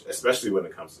selfish, especially when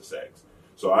it comes to sex.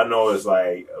 So I know it's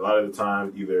like a lot of the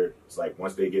time, either it's like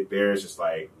once they get there, it's just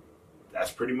like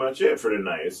that's pretty much it for the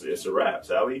night. It's a wrap,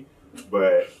 Sally.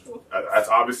 But that's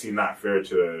obviously not fair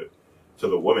to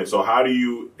the woman. So how do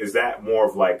you? Is that more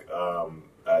of like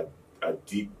a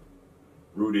deep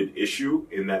rooted issue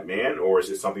in that man, or is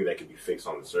it something that can be fixed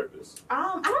on the surface?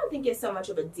 I don't think it's so much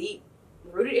of a deep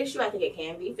rooted issue. I think it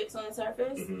can be fixed on the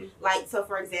surface. Like, so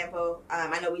for example,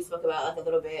 I know we spoke about like a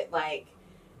little bit, like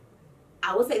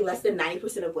I would say less than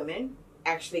 90% of women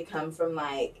actually come from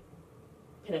like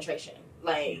penetration.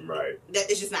 Like that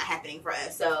it's just not happening for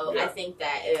us. So I think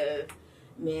that if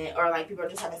men or like people are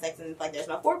just having sex and like there's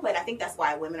no foreplay, I think that's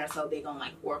why women are so big on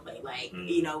like foreplay. Like,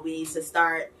 you know, we need to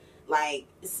start. Like,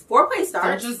 foreplay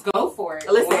starts. Don't just go for it.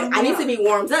 Listen, I need to be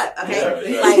warmed up,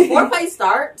 okay? Like, foreplay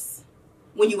starts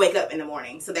when you wake up in the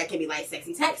morning. So that can be, like,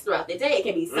 sexy text throughout the day. It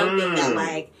can be something that,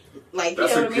 like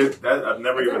that's you know what I mean? I've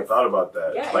never even thought about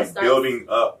that. Yeah, like, building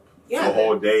up the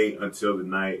whole day until the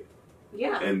night.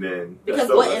 Yeah. And then... Because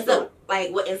what ends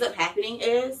up happening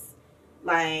is,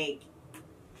 like,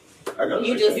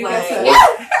 you just, like...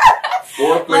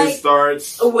 Foreplay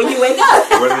starts... when you wake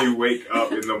up. When you wake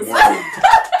up in the morning.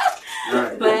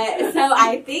 Right. But so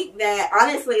I think that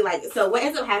honestly, like, so what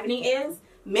ends up happening is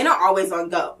men are always on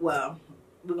go. Well,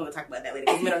 we're going to talk about that later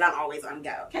because men are not always on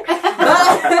go. Okay,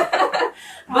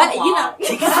 but you know,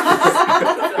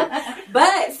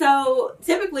 but so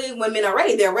typically when men are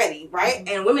ready, they're ready, right?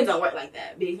 And women don't work like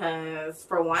that because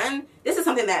for one, this is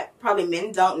something that probably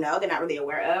men don't know; they're not really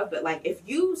aware of. But like, if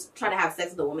you try to have sex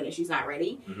with a woman and she's not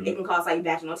ready, it can cause like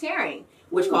vaginal tearing,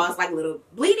 which causes like little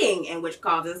bleeding, and which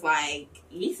causes like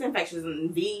yeast infections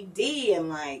and VD and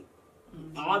like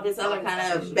all this other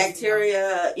kind of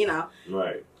bacteria, you know.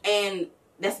 Right. And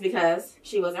that's because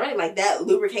she wasn't ready. Like that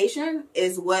lubrication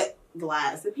is what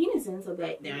glides the penis in, so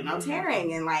that there's no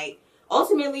tearing. And like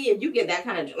ultimately, if you get that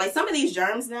kind of like some of these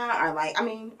germs now are like, I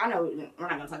mean, I know we're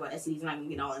not gonna talk about STDs, we're not gonna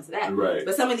get all into that. Right.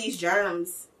 But some of these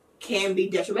germs can be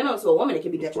detrimental to a woman. It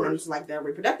can be detrimental to like their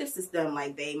reproductive system.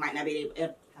 Like they might not be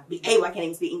able. I can't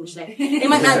even speak English today. They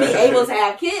might not be able to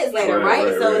have kids later,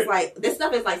 right? So it's like this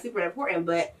stuff is like super important.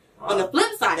 But on the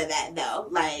flip side of that, though,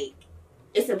 like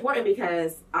it's important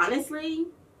because honestly,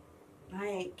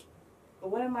 like,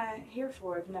 what am I here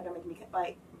for if you're not gonna make me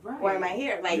like? Why am I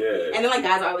here? Like, and then like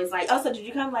guys are always like, "Oh, so did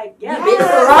you come?" Like, yeah, bitch, to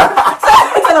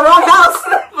the wrong house.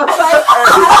 Like,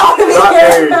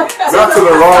 not to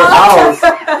the wrong house.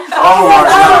 Oh my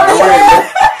god!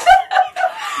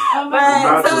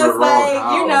 But so it's like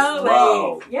you know,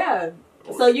 like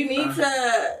So you need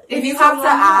to. If you have to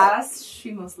ask,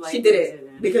 she most likely she did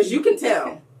it because you can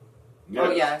tell. Yeah.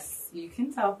 Oh yes, you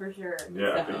can tell for sure.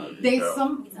 Yeah,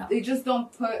 So they just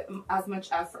don't put as much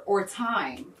effort or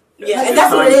time. Yeah, and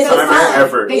that's what it is. Time and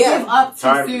effort. They give up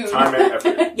too soon. Time and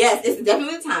effort. Yes, it's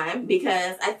definitely time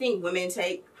because I think women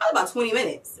take probably about 20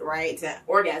 minutes, right, to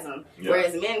orgasm,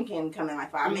 whereas men can come in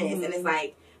like 5 minutes, and it's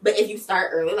like. But if you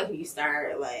start early, like if you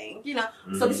start like you know,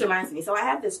 so this reminds me. So I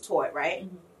have this toy, right,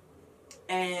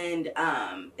 and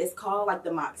it's called like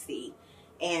the Moxie.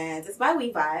 And it's by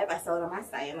We Vibe. I sell it on my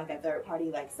site. I'm like a third party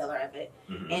like seller of it.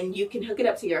 And you can hook it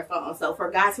up to your phone. So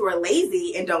for guys who are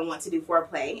lazy and don't want to do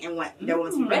foreplay and don't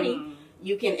want to be ready,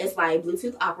 you can. It's like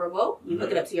Bluetooth operable. You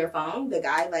hook it up to your phone. The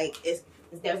guy like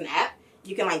there's an app,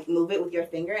 you can like move it with your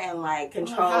finger and like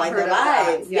control like their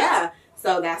lives. Yeah.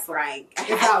 So that's like,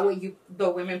 is that what the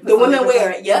women put the women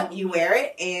wear it? Yep, you wear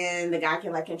it, and the guy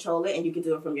can like control it, and you can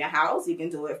do it from your house. You can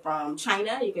do it from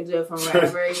China. You can do it from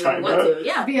wherever you want to.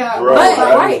 Yeah, Bro,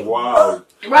 that is wild.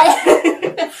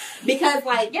 Right? Because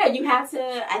like, yeah, you have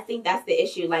to. I think that's the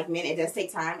issue. Like men, it does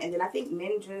take time, and then I think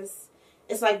men just.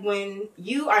 It's like when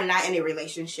you are not in a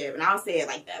relationship, and I'll say it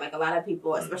like that. Like a lot of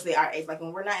people, especially our age, like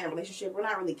when we're not in a relationship, we're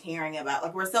not really caring about.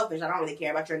 Like we're selfish. I don't really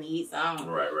care about your needs.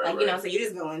 Right. You know, so you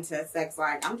just go into sex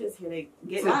like I'm just here to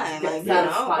get mine. Like you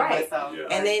know, right. Yeah.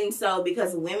 And then so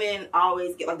because women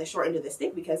always get like the short end of the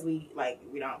stick because we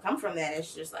don't come from that.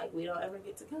 It's just like we don't ever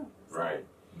get to come. So. Right.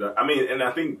 I mean, and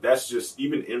I think that's just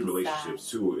even in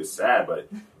relationships too. It's sad, but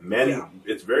men.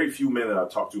 It's very few men that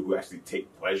I've talked to who actually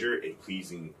take pleasure in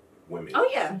pleasing women. Oh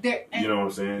yeah, you know what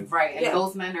I'm saying? Right, and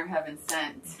those men are heaven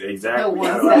sent. Exactly, the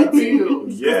ones that do.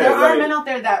 Yeah, there are men out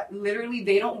there that literally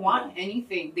they don't want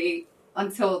anything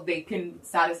until they can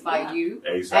satisfy you.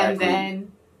 Exactly,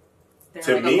 and then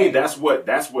to me, that's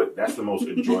the most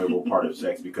enjoyable part of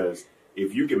sex, because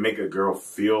if you can make a girl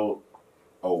feel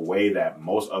a way that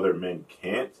most other men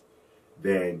can't,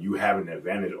 then you have an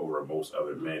advantage over most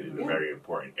other men in a very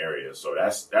important area. So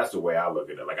that's the way I look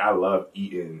at it. Like I love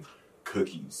eating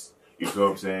cookies. You feel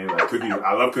what I'm saying? Like cookies,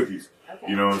 I love cookies. Okay.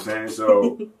 You know what I'm saying?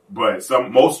 So, but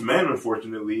most men,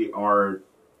 unfortunately,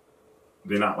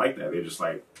 they're not like that. They're just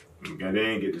like, get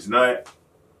in, get this nut.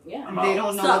 Yeah, they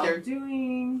don't know what they're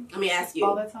doing. Let me ask you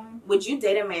all the time. Would you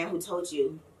date a man who told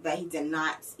you that he did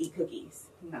not eat cookies?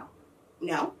 No.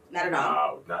 No, not at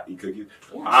all. No, not eat cookies.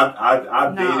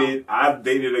 Yeah. I've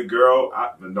dated a girl.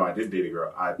 I did date a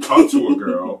girl. I talked to a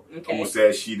girl who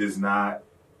said she does not.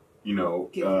 You know,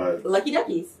 lucky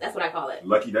duckies. That's what I call it.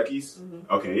 Lucky duckies.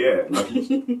 Mm-hmm. Okay, yeah.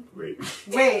 Lucky. Wait. I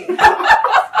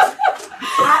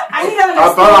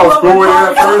thought I was cool with it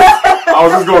at first. I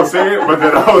was just gonna say it, but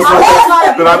then I was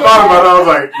like, then I thought about it. I was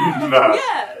like, nah.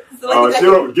 Yeah. So she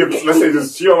don't give. Let's say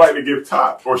this. She don't like to give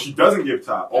top, or she doesn't give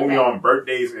top. Only on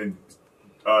birthdays and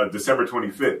December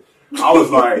 25th. I was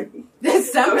like,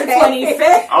 December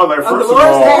 25th. I was like,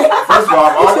 first of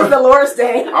all, this is the Lord's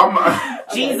Day. I'm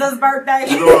Jesus' birthday.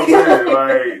 You know what I'm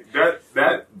saying? Like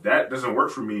that doesn't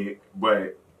work for me.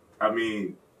 But I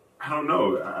mean, I don't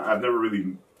know. I've never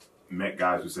really met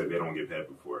guys who said they don't give head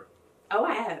before. Oh,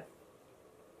 I have.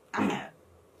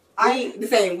 The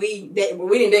same. We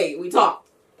didn't date. We talked,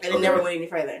 and it never went any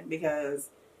further because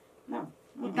no.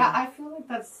 I feel like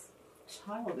that's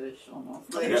childish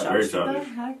almost. Like, very childish. What the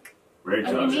heck? Very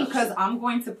childish. What do you mean? Because I'm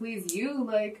going to please you,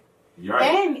 like. Right.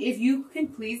 And if you can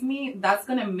please me, that's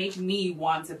gonna make me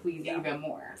want to please you even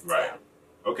more. Right.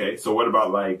 Okay. So what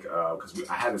about like? Because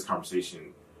I had this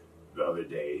conversation the other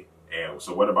day, and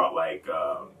so what about like?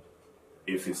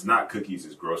 If it's not cookies,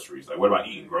 it's groceries. Like, what about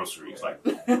eating groceries? Like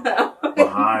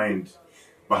behind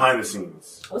the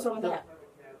scenes. What's wrong with that?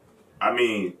 I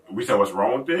mean, we said what's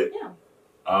wrong with it. Yeah.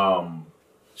 I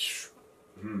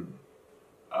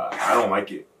don't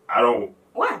like it. I don't.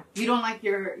 Why? You don't like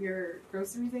your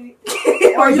groceries ate?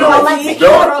 Or you don't like your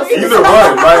groceries? Either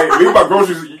one. Like, leave my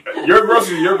groceries. Your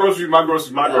groceries, my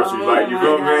groceries, my groceries. Like, you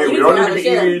feel me? We don't need to be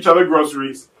eating each other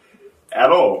groceries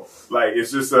at all. Like,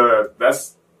 it's just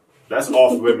that's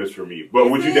off limits for me.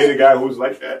 But would you date a guy who's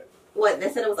like that? What? They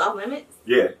said it was off limits?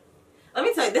 Yeah. Let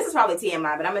me tell you. This is probably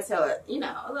TMI, but I'm gonna tell it. A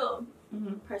little.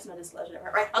 Personal disclosure,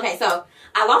 right? Okay, so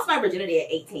I lost my virginity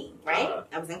at 18, right?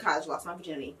 I was in college, lost my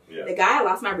virginity. Yeah. The guy I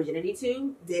lost my virginity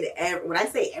to did when I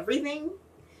say everything.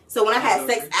 So when I had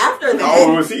sex after that, how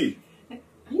old was he?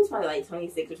 He was probably like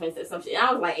 26 or 27, some shit. And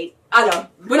I was like 8. I know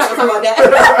we're not gonna talk about that.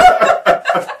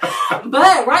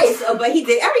 But he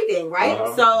did everything,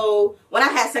 right? So when I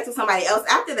had sex with somebody else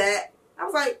after that, I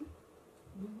was like,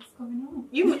 what's going on?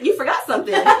 You forgot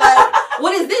something. Like,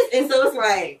 what is this? And so it's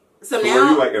like. So now, were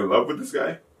you like in love with this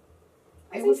guy?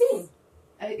 It was her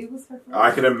first. I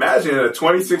can imagine a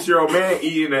 26-year-old man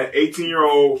eating an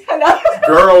 18-year-old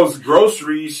girl's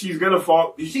groceries. She's gonna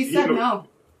fall. She said no.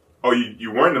 Oh,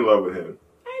 you weren't in love with him?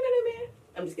 I didn't know that man.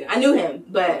 I'm just kidding. I knew him,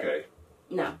 but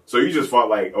no. So you just thought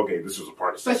like, okay, this was a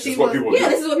part of sex. This is what people do. Yeah,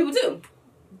 this is what people do.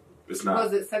 It's not.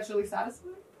 Was it sexually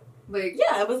satisfying? Like,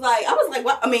 yeah, it was like I was like,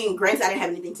 what? I mean, granted, I didn't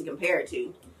have anything to compare it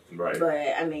to. Right.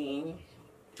 But I mean.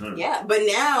 Yeah, but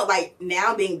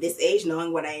now being this age,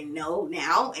 knowing what I know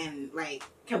now and like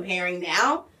comparing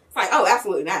now, it's like, oh,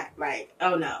 absolutely not. Like,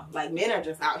 oh no, like men are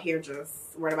just out here just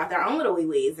worried about their own little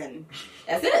wee-wees and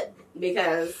that's it.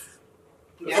 Because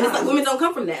and it's like women don't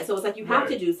come from that, so it's like you have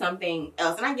to do something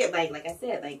else. And I get like I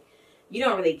said, like you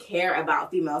don't really care about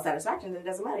female satisfaction, then it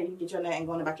doesn't matter. You get your nut and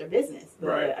going about your business.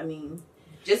 But I mean,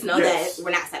 just know that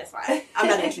we're not satisfied. I'm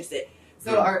not interested.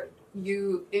 So are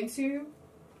you into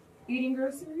eating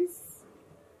groceries?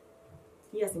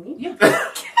 You asking me? Yeah.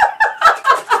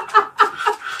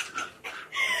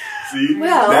 See,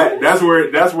 Well. that's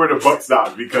where the buck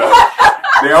stops, because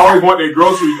they always want their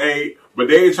groceries ate, but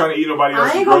they ain't trying to eat nobody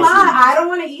else's I ain't gonna groceries. lie, I don't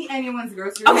want to eat anyone's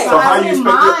groceries. Okay, so how I you wouldn't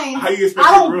expect mind. how you expect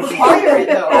I your don't groceries? require it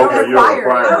though. I Okay, don't you don't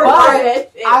require it. require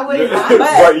it. But I wouldn't mind.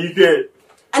 But you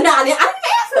can't. no, I didn't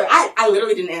answer. I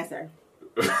literally didn't answer.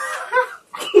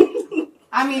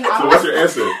 I mean, So what's your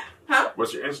answer? Huh?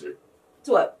 What's your answer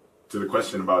To what? to the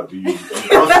question about do you eat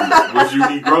groceries? Would you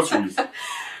eat groceries?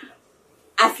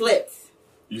 I slipped.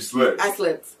 You slipped. I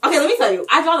slipped. Okay, let me tell you.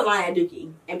 I draw the line at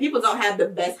Dookie, and people don't have the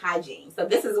best hygiene. So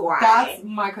this is why. That's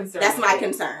my concern. That's my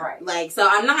concern. Right. Like, so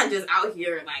I'm not just out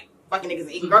here like fucking niggas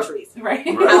and eating groceries. Right.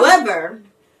 However,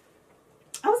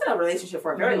 I was in a relationship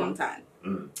for a very long time.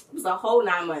 It was a whole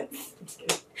 9 months. I'm just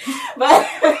kidding. But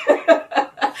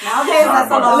Nowadays,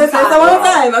 that's a long listen, time. it's a long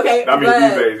time. Okay. I mean,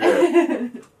 these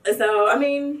days, yeah. So I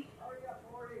mean,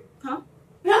 huh?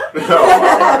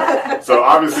 So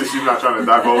obviously she's not trying to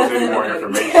divulge any more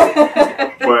information.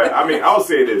 But I mean, I'll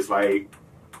say this: like,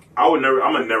 I'm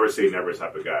a never say never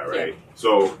type of guy, right? Yeah.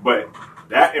 So, but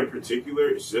that in particular,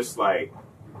 it's just like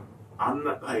I'm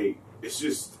not like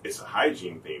it's a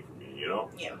hygiene thing for me, you know?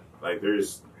 Yeah. Like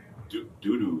there's doo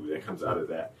doo that comes out of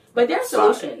that. But there are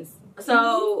solutions.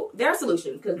 So there are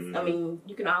solutions because I mean,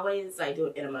 you can always like do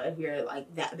an enema if you're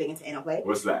like that big into anal play.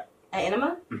 What's that? An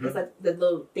enema? It's like the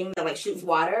little thing that like shoots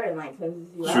water and like cleanses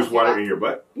you out. Shoots water in your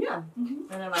butt? Yeah. And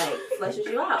then like flushes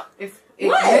you out. It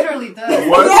What? literally does.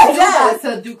 What? Yeah, it does.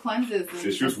 To do cleanses.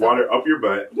 It shoots water up your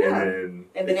butt Yeah. and And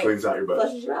then then it cleans out your butt.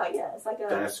 Flushes you out. Yeah, it's like a.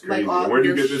 That's crazy. Like, Where do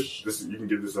you your get this? This you can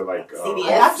get this at like CVS.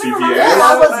 That's been around CVS. since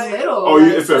I was little. Oh,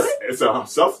 yeah, it's a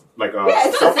self like a Yeah,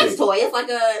 it's not a sex thing. toy. It's like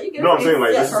a. You get No, a I'm saying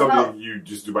like yeah, this is for something help. you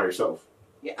just do by yourself.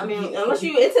 Yeah, I mean, unless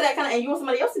you into that kind of, and you want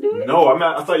somebody else to do it. No, I'm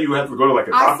not. I thought you had to go to like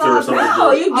a I doctor saw or something. No,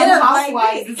 to do it. you get On a Housewives,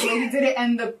 like. this lady did it,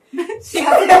 and she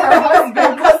had to get her husband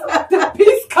because the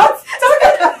piece cuts.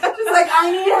 She's like,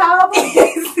 I need help.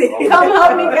 Oh Come my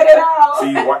help me God. get it out.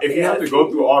 See, if you have to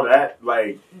go through all that,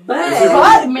 like, But Is it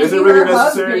But really- maybe is it really her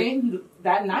necessary? husband,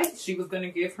 that night, she was going to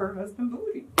give her husband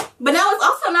booty. now it's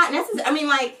also not necessary. I mean,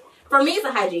 like for me, it's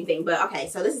a hygiene thing. But okay,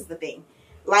 so this is the thing.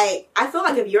 Like, I feel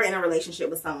like if you're in a relationship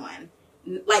with someone,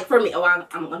 like for me, I'm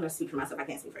going to speak for myself. I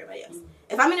can't speak for everybody else.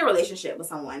 If I'm in a relationship with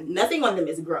someone, nothing on them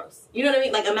is gross. You know what I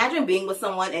mean? Like, imagine being with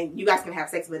someone and you guys can have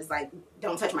sex, but it's like,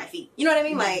 don't touch my feet. You know what I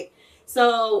mean? Like,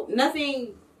 so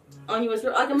nothing on you is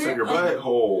gross. Like, except your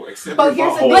butthole, except But your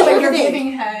here's the butthole. thing, But when you're here's the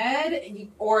giving head,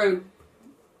 or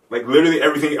Like literally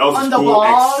everything else on is the cool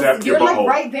walls, except your you're like butthole.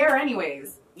 right there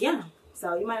anyways. yeah.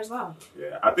 So you might as well.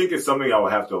 Yeah, I think it's something I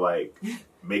would have to like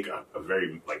make a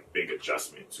very like big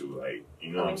adjustment to, like,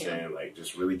 you know what I'm saying, like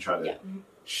just really try to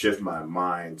shift my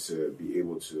mind to be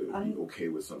able to be okay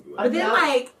with something like But then, that.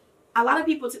 like, a lot of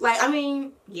people, like, I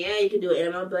mean, yeah, you can do an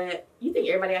enema, but you think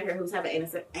everybody out here who's having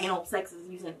anal sex is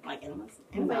using, like, enemas?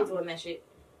 Anybody doing that shit?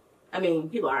 I mean,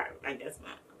 people are, I guess,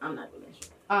 not. I'm not doing that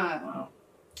shit.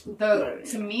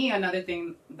 To me, another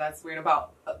thing that's weird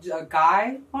about a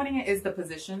guy wanting it is the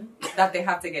position that they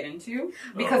have to get into,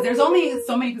 because there's only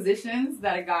so many positions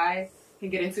that a guy can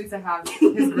get into to have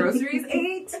his groceries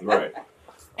ate, Right.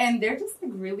 and they're just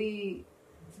like really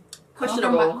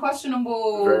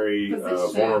Questionable. Very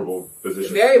positions. vulnerable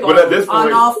position. Very But at this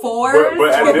vulnerable. point, on all fours, but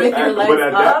at or this, with your legs but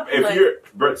at that, up. if like, you're,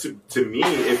 but to me,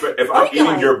 if I'm you eating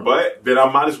like- your butt, then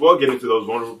I might as well get into those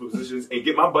vulnerable positions and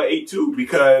get my butt ate too,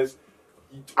 because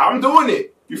I'm doing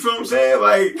it. You feel what I'm saying?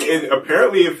 Like, and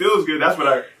apparently it feels good. That's what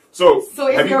I. So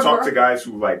if have you your talked girl- to guys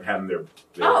who like having their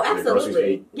Oh, their groceries absolutely.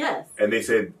 ate, Yes. and they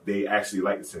said they actually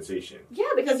like the sensation? Yeah,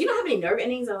 because you don't have any nerve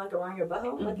endings or, like, around your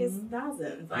butthole. Like, it's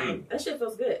thousands. Like, that shit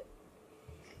feels good.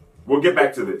 We'll get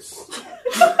back to this.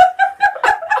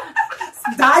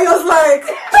 Dio's like,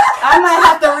 I might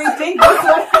have to rethink this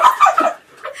one.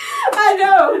 I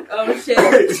know. Oh, shit.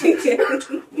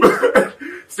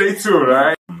 Stay tuned, all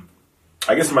right?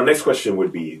 I guess my next question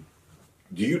would be,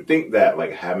 do you think that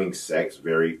like having sex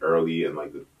very early and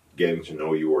like the getting to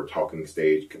know you or talking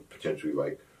stage could potentially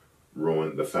like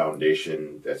ruin the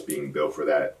foundation that's being built for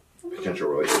that potential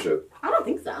relationship? I don't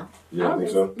think so. You don't think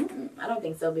so? I don't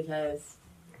think so, because,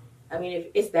 I mean, if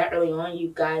it's that early on,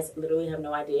 you guys literally have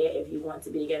no idea if you want to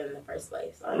be together in the first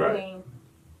place. So, Right. I mean,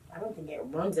 I don't think it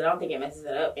ruins it. I don't think it messes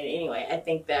it up in any way. I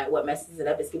think that what messes it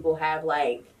up is people have,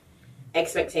 like,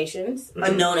 expectations,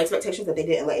 unknown expectations that they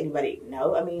didn't let anybody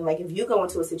know. I mean, like, if you go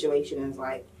into a situation and it's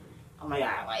like, oh my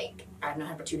God, like, I've known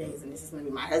him for 2 days and this is going to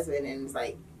be my husband, and it's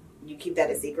like, you keep that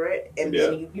a secret, and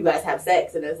then you guys have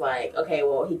sex, and it's like, okay,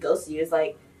 well, he goes to you. It's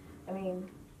like, I mean,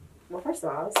 Well, first of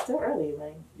all, it's still early.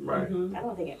 Like, right. I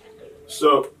don't think it.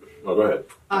 So, go ahead.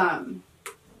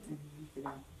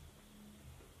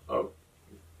 Oh,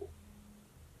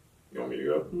 you want me to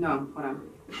go? No, hold on.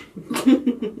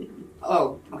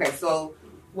 Oh, okay. So,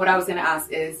 what I was gonna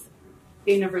ask is,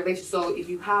 in a relationship, so if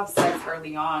you have sex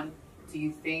early on, do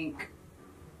you think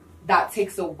that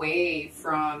takes away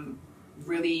from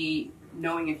really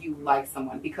knowing if you like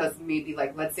someone? Because maybe,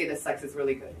 like, let's say the sex is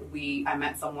really good. I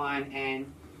met someone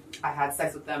and I had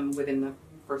sex with them within the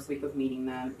first week of meeting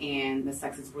them, and the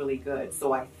sex is really good.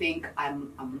 So I think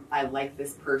I like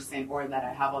this person, or that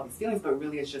I have all these feelings, but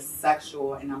really it's just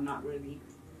sexual, and I'm not really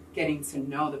getting to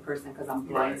know the person because I'm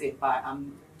blinded by,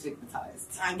 I'm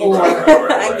stigmatized. I get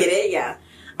it. I get it. Yeah.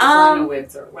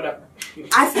 Whipped or whatever.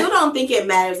 I still don't think it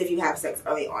matters if you have sex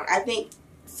early on. I think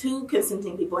two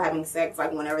consenting people having sex,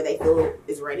 like, whenever they feel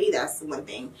is ready, that's one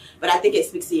thing. But I think it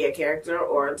speaks to your character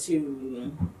or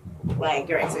to, like,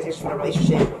 your expectations for the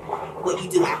relationship, what you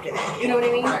do after that. You know what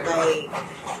I mean? Like,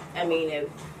 I mean, if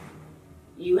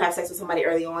you have sex with somebody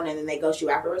early on and then they ghost you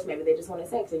afterwards, maybe they just wanted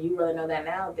sex, and you really know that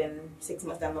now than 6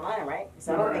 months down the line, right?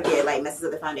 So I don't think it, like, messes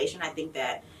up the foundation. I think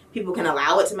that people can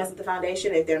allow it to mess up the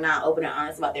foundation if they're not open and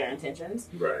honest about their intentions.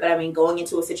 Right. But I mean, going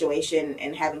into a situation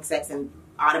and having sex and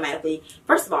automatically,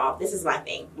 first of all, this is my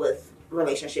thing with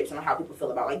relationships and how people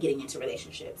feel about, like, getting into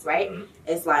relationships, right? Mm-hmm.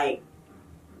 It's like,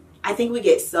 I think we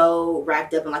get so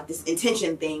wrapped up in, like, this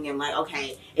intention thing and, like,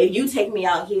 okay, if you take me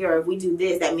out here, or if we do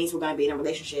this, that means we're going to be in a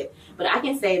relationship. But I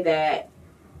can say that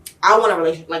I want a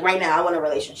relationship. Like, right now, I want a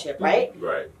relationship, right?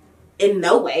 Right. In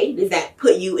no way does that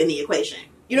put you in the equation.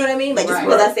 You know what I mean? Like, just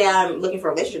because I say I'm looking for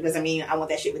a relationship doesn't mean I want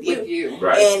that shit with you.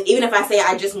 Right. And even if I say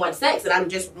I just want sex and I'm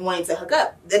just wanting to hook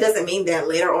up, that doesn't mean that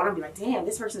later on I'll be like, damn,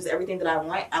 this person's everything that I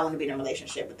want to be in a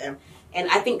relationship with them. And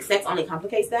I think sex only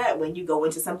complicates that when you go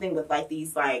into something with, like,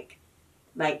 these, like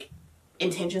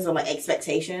intentions or, like,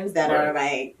 expectations that are,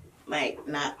 like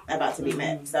not about to be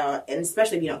met. So, and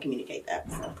especially if you don't communicate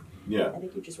that. So, yeah. I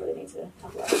think you just really need to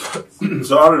talk about it.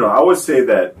 So, I don't know. I would say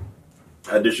that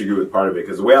I disagree with part of it,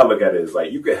 because the way I look at it is,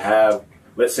 like, you could have,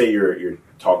 let's say you're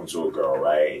talking to a girl,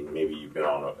 right, and maybe you've been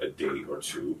on a date or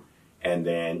two, and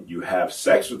then you have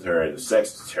sex with her, and the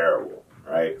sex is terrible,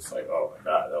 right? It's like, oh my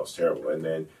God, that was terrible. And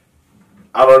then,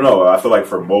 I don't know, I feel like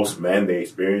for most men, they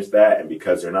experience that, and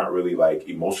because they're not really, like,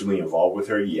 emotionally involved with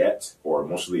her yet, or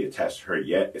emotionally attached to her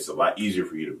yet, it's a lot easier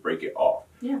for you to break it off.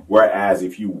 Yeah. Whereas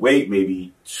if you wait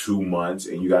maybe 2 months,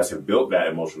 and you guys have built that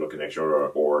emotional connection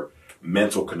or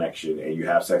mental connection, and you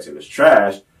have sex and it's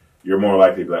trash, you're more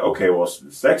likely to be like, okay, well,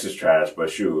 sex is trash, but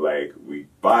shoot, like, we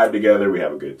vibe together, we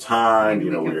have a good time,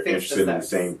 maybe we're interested in the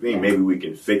same thing, maybe we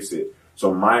can fix it. So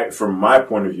from my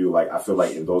point of view, like, I feel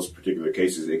like in those particular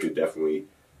cases, it could definitely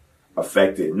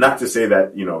affect it. Not to say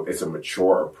that, it's a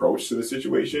mature approach to the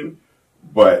situation,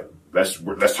 but let's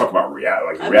talk about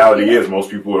reality. Like, reality is most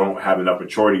people don't have enough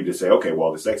maturity to say, okay,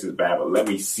 well, the sex is bad, but let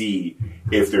me see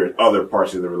if there's other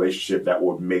parts of the relationship that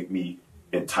would make me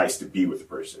enticed to be with the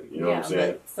person. You know what I'm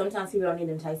saying? But sometimes people don't need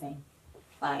enticing.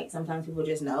 Like, sometimes people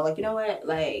just know, like, you know what?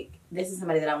 Like, this is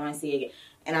somebody that I want to see again.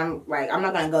 And I'm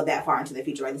not going to go that far into the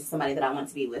future. Right? This is somebody that I want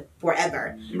to be with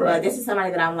forever. Right. But this is somebody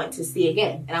that I want to see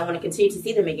again. And I want to continue to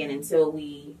see them again until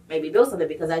we maybe build something,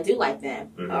 because I do like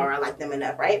them. Mm-hmm. Or I like them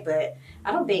enough, right? But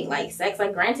I don't think, like, sex,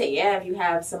 like, granted, yeah, if you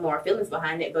have some more feelings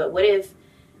behind it. But what if,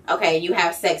 okay, you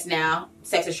have sex now,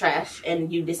 sex is trash,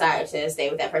 and you decide to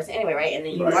stay with that person anyway, right? And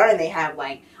then you learn they have,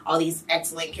 like, all these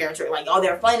excellent characters. Like, oh,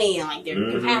 they're funny, and, like, they're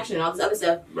compassionate, and all this other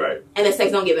stuff. Right. And the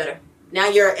sex don't get better. Now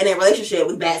you're in a relationship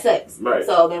with bad sex. Right.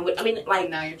 So then, like,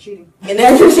 now you're cheating. And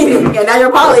now you're cheating. And now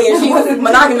you're poly, and she's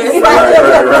monogamous.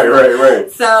 Right.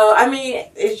 So, I mean,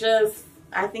 it's just,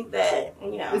 I think that,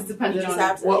 it's dependent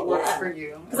on what works for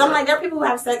you. Because I'm like, there are people who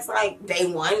have sex, like, day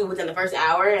one within the first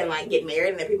hour and, like, get married.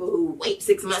 And there are people who wait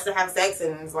 6 months to have sex,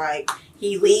 and it's like,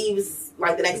 he leaves,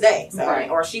 like, the next day. So,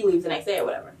 or she leaves the next day or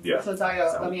whatever. Yeah. So,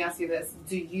 Tayo, let me ask you this.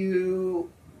 Do you,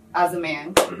 as a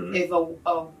man, if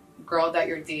a girl that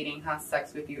you're dating has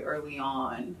sex with you early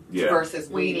on versus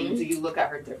waiting, do you look at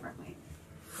her differently?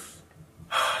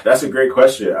 That's a great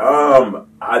question.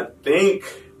 I think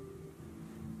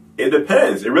it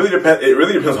depends. It really depends. It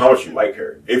really depends on how much you like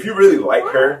her. If you really like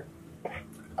her,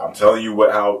 I'm telling you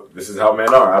this is how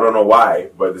men are. I don't know why,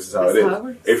 but this is how it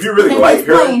is. If you really like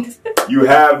her,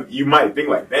 you might think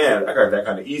like, man, I got that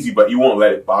kind of easy, but you won't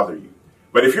let it bother you.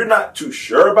 But if you're not too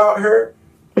sure about her,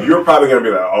 you're probably going to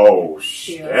be like, oh,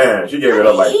 damn, she gave it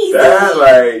up like that.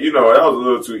 Like, that was a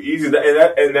little too easy.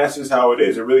 And that's just how it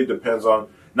is. It really depends on,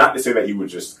 not to say that you would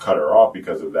just cut her off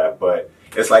because of that, but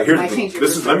it's like, here's the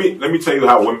thing. Let me tell you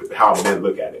how men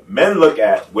look at it. Men look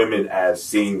at women as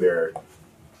seeing their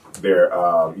their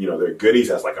goodies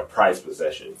as like a prized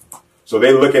possession. So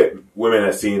they look at women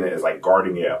as seeing it as like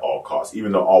guarding it at all costs,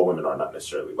 even though all women are not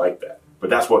necessarily like that. But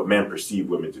that's what men perceive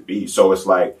women to be. So it's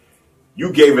like,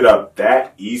 you gave it up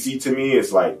that easy to me.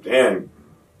 It's like, damn,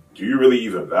 do you really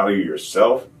even value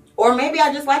yourself? Or maybe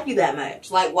I just like you that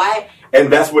much. Like, why?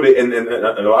 And that's what it, and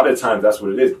a lot of times that's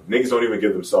what it is. Niggas don't even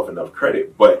give themselves enough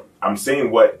credit. But I'm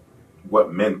saying what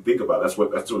men think about. That's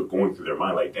what's going through their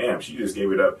mind. Like, damn, she just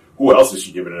gave it up. Who else is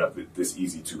she giving it up this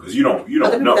easy to? Because you don't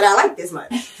other know that I like this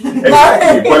much.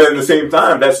 Exactly. But at the same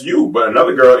time, that's you. But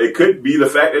another girl, it could be the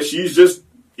fact that she's just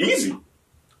easy.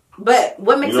 But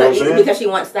what makes her easy? Because she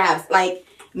wants to have, like,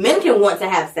 men can want to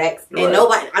have sex, and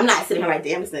nobody. I'm not sitting here like,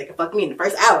 damn, this nigga fuck me in the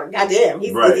first hour. Goddamn,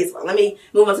 he's easy as fuck. Let me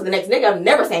move on to the next nigga. I'm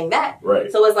never saying that.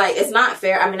 Right. So it's like, it's not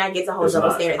fair. I mean, I get the whole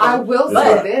double standard thing. I will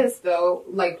say this though,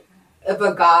 like, if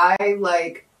a guy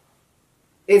like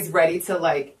is ready to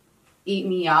like eat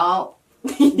me out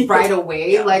right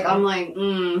away, like I'm like,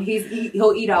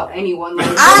 he'll eat out anyone. Like,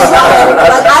 I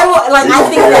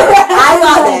think that I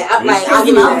thought that. I'm like, I'll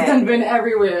give you that. Been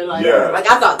everywhere, like, like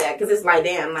I thought that because it's like,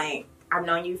 damn, like I've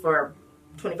known you for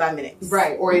 25 minutes,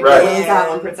 right? Or if you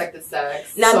have unprotected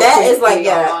sex. Now so that is like,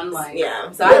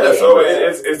 So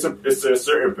it's a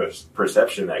certain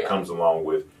perception that comes along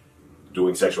with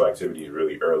doing sexual activities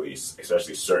really early,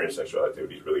 especially certain sexual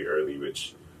activities really early,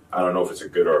 which I don't know if it's a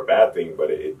good or a bad thing, but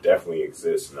it definitely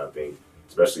exists. And I think,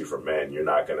 especially for men, you're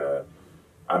not gonna.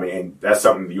 I mean, and that's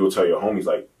something you'll tell your homies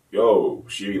like, "Yo,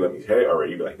 she let me hit it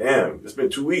already." You be like, "Damn, it's been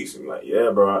 2 weeks." And you're like,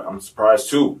 "Yeah, bro, I'm surprised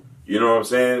too." You know what I'm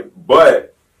saying?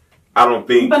 But I don't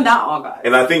think. But not all guys.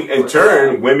 And I think in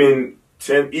turn, women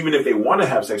tend, even if they want to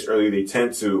have sex early, they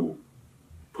tend to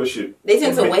push it. They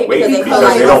tend to wait because they feel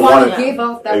like they don't want to give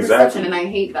off that perception, and I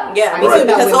hate that. Yeah, me too.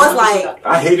 Because so it's like,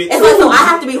 I hate it. It's like, so I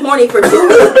have to be horny for 2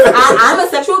 weeks. I'm a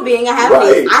sexual being. I have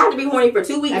needs. I have to be horny for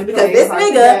 2 weeks because this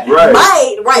nigga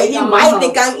might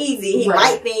think I'm easy. He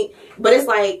might think, but it's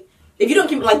like, if you don't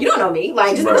keep, like, you don't know me.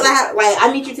 Like, just because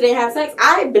I meet you today and have sex,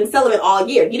 I've been celibate all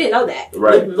year. You didn't know that.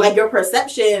 Right. Like, your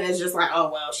perception is just like,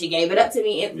 oh, well, she gave it up to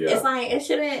me. It's like, it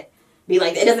shouldn't be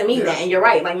like that. It doesn't mean that. And you're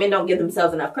right. Like, men don't give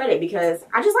themselves enough credit because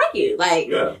I just like you. Like,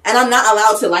 and I'm not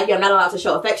allowed to like you. I'm not allowed to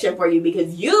show affection for you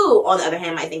because you, on the other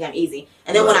hand, might think I'm easy.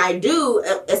 And then when I do,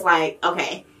 it's like,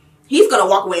 okay, he's going to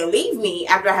walk away and leave me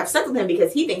after I have sex with him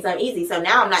because he thinks I'm easy. So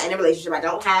now I'm not in a relationship. I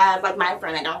don't have, like, my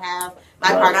friend. I don't have my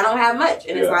partner. I don't have much.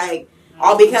 And it's like,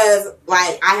 all because,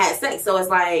 like, I had sex. So it's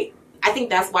like, I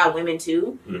think that's why women,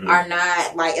 too, are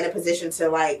not, like, in a position to,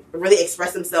 like, really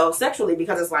express themselves sexually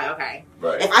because it's like, okay,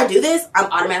 if I do this,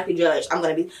 I'm automatically judged. I'm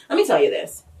going to be, let me tell you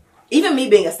this. Even me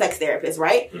being a sex therapist,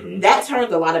 right? That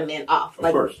turns a lot of men off.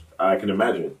 Of course. I can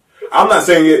imagine. I'm not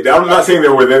saying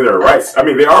they're within their rights. I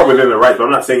mean, they are within their rights, but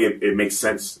I'm not saying it makes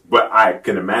sense. But I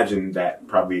can imagine that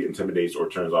probably intimidates or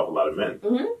turns off a lot of men.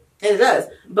 It does.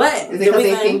 But is it because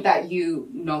they think that you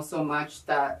know so much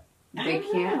that they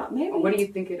can't? Maybe. What do you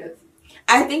think it is?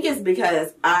 I think it's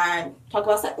because I talk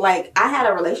about sex. Like, I had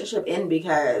a relationship end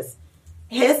because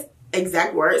his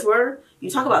exact words were,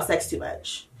 you talk about sex too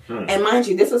much. And mind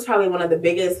you, this was probably one of the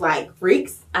biggest, like,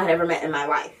 freaks I had ever met in my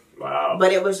life. Wow.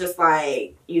 But it was just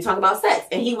like, you talk about sex.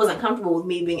 And he wasn't comfortable with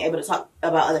me being able to talk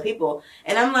about other people.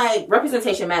 And I'm like,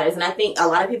 representation matters. And I think a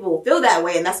lot of people feel that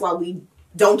way. And that's why we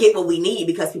don't get what we need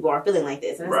because people are feeling like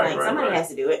this. And it's somebody has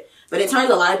to do it. But it turns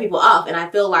a lot of people off. And I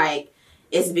feel like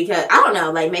it's because, I don't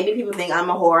know, like maybe people think I'm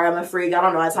a whore, I'm a freak. I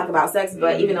don't know. I talk about sex.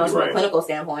 But even though it's from a clinical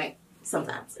standpoint,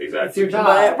 sometimes. Exactly. It's your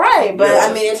job. But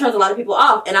I mean, it turns a lot of people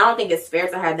off. And I don't think it's fair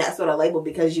to have that sort of label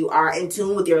because you are in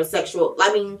tune with your sexual,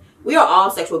 I mean, we are all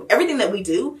sexual. Everything that we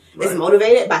do is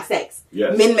motivated by sex.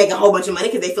 Yes. Men make a whole bunch of money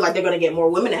because they feel like they're going to get more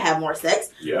women to have more sex.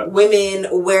 Yeah.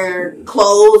 Women wear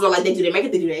clothes or like they do their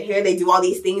makeup, they do their hair, they do all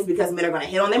these things because men are going to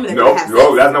hit on them and they're going to have sex.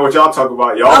 No, that's not what y'all talk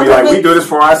about. Y'all be like, we do this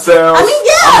for ourselves. I mean,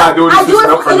 I'm not doing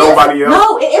this for nobody else.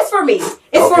 No, it is for me.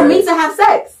 It's for me to have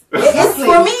sex. It's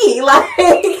for me. Like,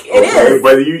 it is.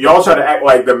 But y'all try to act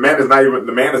like the man is not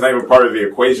even part of the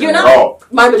equation at all.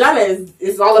 My vagina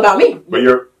is all about me.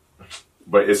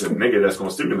 But it's a nigga that's gonna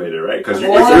stimulate it, right? Because you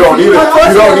don't need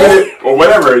it, or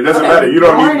whatever. It doesn't matter. You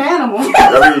don't need. Animal. I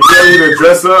mean, you don't need to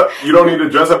dress up. You don't need to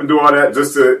dress up and do all that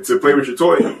just to play with your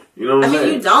toy. You know what I'm saying? I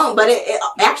mean, you don't. But it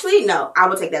actually, no. I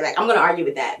will take that back. I'm gonna argue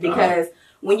with that because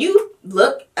when you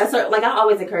look a certain, like I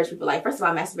always encourage people, like first of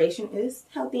all, masturbation is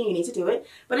healthy and you need to do it.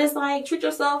 But it's like treat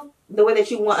yourself the way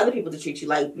that you want other people to treat you.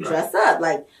 Like dress up,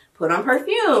 like put on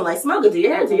perfume, like smell good, do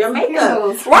your hair, do your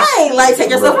makeup, right? Like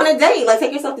take yourself on a date, like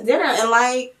take yourself to dinner, and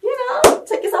like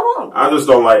take yourself home. I just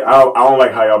don't like. I don't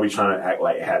like how y'all be trying to act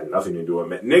like it had nothing to do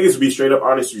with it. Niggas be straight up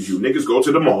honest with you. Niggas go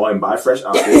to the mall and buy fresh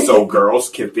outfits so girls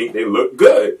can think they look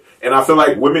good, and I feel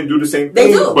like women do the same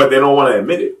thing, but they don't want to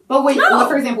admit it. But when,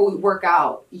 for example, we work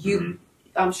out,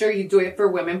 I'm sure you do it for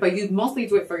women, but you mostly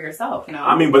do it for yourself. You know.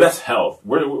 I mean, but that's health.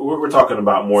 We're talking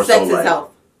about more sex so like health.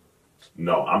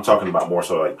 No, I'm talking about more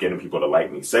so like getting people to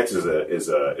like me. Sex is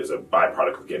a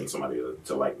byproduct of getting somebody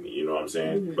to like me. You know what I'm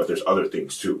saying? But there's other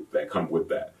things too that come with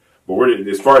that. But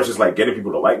as far as just like getting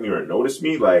people to like me or notice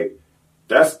me, like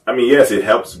that's. I mean, yes, it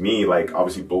helps me like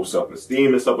obviously boost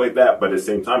self-esteem and stuff like that. But at the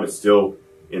same time, it's still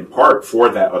in part for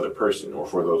that other person or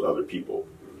for those other people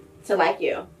to like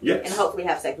you. Yes, and hopefully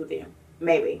have sex with you.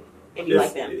 Maybe if you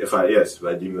like them. If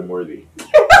I deem them worthy.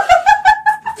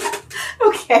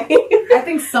 Okay. I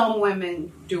think some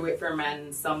women do it for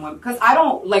men, some women, because I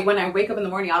don't, like when I wake up in the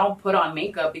morning, I don't put on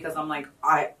makeup because I'm like,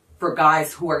 for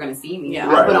guys who are going to see me. Yeah.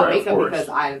 I put on makeup because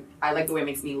I like the way it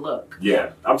makes me look.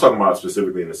 Yeah. I'm talking about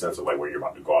specifically in the sense of like when you're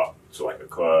about to go out to like a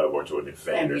club or to an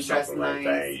event or something like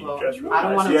that. You dress really I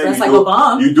don't want to nice. dress like a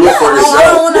bum. You do it for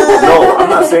yourself. No, I'm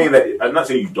not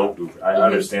saying you don't do it. I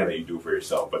understand that you do it for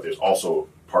yourself, but there's also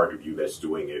part of you that's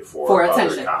doing it for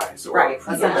attention. Other guys. Or right.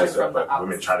 But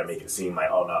women try to make it seem like,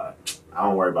 oh no, I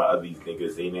don't worry about other these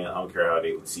niggas. I don't care how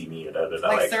they see me or da.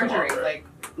 Like surgery, like.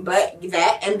 But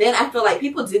that, and then I feel like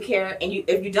people do care, and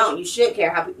if you don't, you should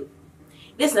care how people.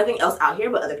 There's nothing else out here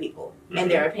but other people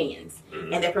and their opinions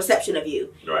and their perception of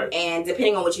you. Right. And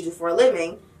depending on what you do for a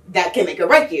living, that can make or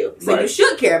break you. So you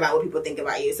should care about what people think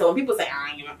about you. So when people say,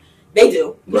 they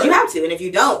do, but you have to, and if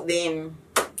you don't, then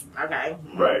okay,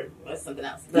 right, that's something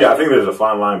else. But, I think there's a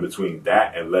fine line between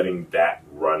that and letting that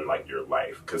run like your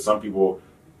life, because some people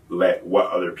let what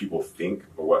other people think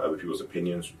or what other people's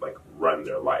opinions like run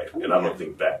their life, and I don't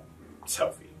think that's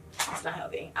healthy. It's not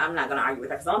healthy. I'm not going to argue with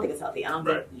that because I don't think it's healthy. I don't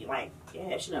think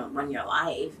it shouldn't run your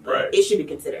life, but it should be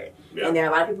considered. Yeah. And there are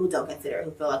a lot of people who don't consider it,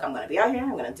 who feel like I'm going to be out here,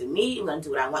 I'm going to do me, I'm going to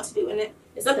do what I want to do, and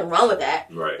there's nothing wrong with that.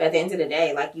 Right. But at the end of the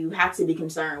day, like you have to be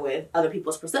concerned with other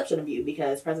people's perception of you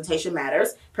because presentation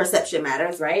matters, perception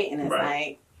matters, right? And it's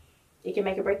like it can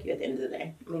make or break you at the end of the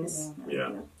day. I mean, it's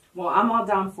Well, I'm all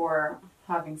down for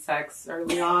having sex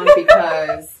early on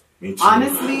because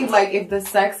honestly, like if the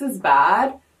sex is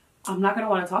bad, I'm not going to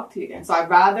want to talk to you again. So I'd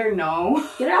rather know.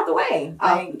 Get it out the way.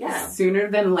 Sooner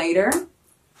than later.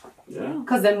 Yeah.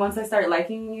 Because then once I start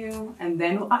liking you and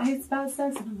then it's bad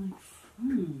sex, and I'm like,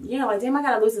 yeah, like damn, I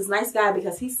got to lose this nice guy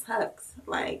because he sucks.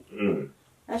 Like,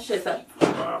 that shit sucks.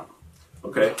 Wow.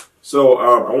 Okay. So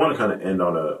I want to kind of end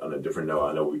on a different note.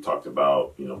 I know we talked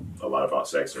about, a lot about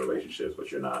sex and relationships,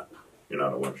 but you're not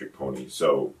a one-trick pony.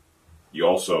 So you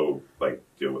also like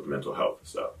deal with mental health and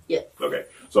stuff. Yeah. Okay.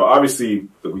 So obviously,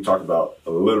 like we talked about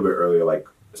a little bit earlier, like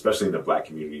especially in the Black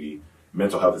community,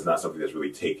 mental health is not something that's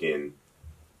really taken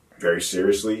very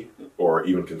seriously or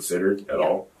even considered at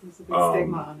all. There's a big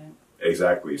stigma on it.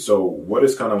 Exactly. So what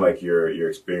is kind of like your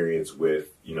experience with,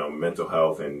 mental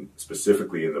health and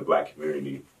specifically in the Black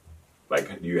community?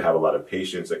 Like, do you have a lot of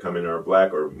patients that come in that are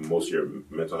Black, or most of your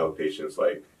mental health patients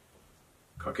like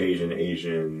Caucasian,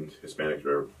 Asian, Hispanic,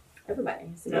 or everybody?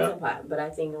 It's a melting pot. But I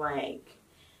think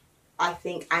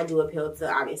I do appeal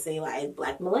to obviously like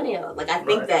Black millennial. Like I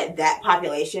think that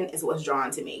population is what's drawn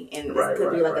to me, and this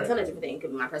could be like a ton of different things. It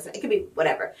could be my person. It could be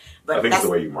whatever. But I think it's the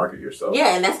way you market yourself.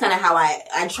 Yeah, and that's kind of how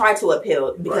I try to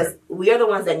appeal because we are the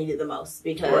ones that need it the most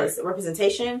because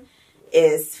representation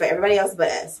is for everybody else but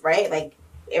us, right? Like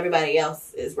everybody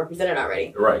else is represented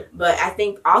already. Right. But I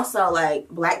think also like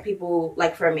Black people,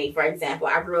 like for me, for example,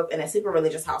 I grew up in a super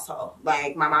religious household.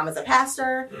 Like my mom is a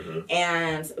pastor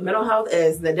and mental health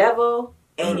is the devil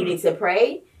and you need to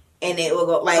pray and it will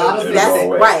go like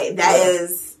that's right. That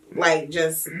is like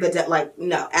just the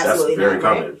no, absolutely that's very not.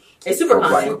 Common. Right? It's super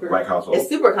common. Black household. It's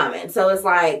super common. So it's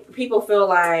like people feel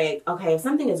like, okay, if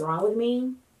something is wrong with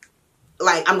me,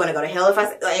 like I'm gonna go to hell if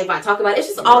I talk about it. It's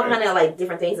just all kind of like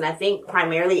different things, and I think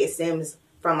primarily it stems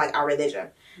from like our religion,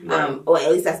 or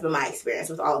at least that's been my experience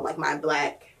with all of like my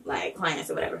Black like clients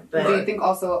or whatever. But do you think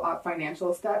also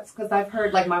financial steps? Because I've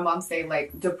heard like my mom say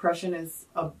like depression is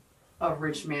a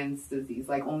rich man's disease.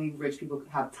 Like only rich people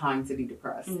have time to be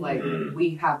depressed. Like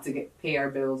we have to pay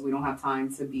our bills. We don't have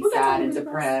time to be sad and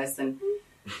depressed and.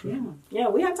 Yeah,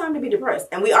 we have time to be depressed,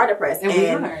 and we are depressed.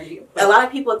 And a lot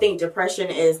of people think depression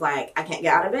is like I can't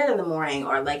get out of bed in the morning,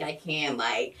 or like I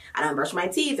don't brush my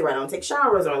teeth, or I don't take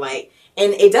showers, or like,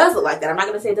 and it does look like that. I'm not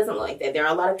gonna say it doesn't look like that. There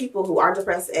are a lot of people who are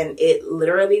depressed, and it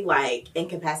literally like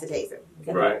incapacitates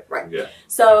them. Right. Yeah.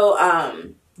 So,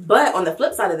 But on the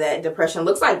flip side of that, depression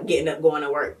looks like getting up, going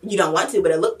to work. You don't want to,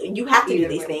 but you have to do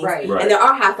these things. Right. And there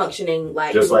are high functioning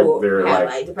just people like there are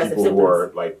like depressive people symptoms. who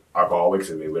are like alcoholics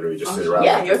and they literally just sit around.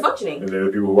 Yeah, and you're functioning. And there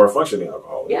are people who are functioning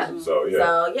alcoholics. Yeah. So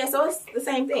it's the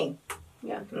same thing.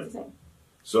 Yeah, it's the same.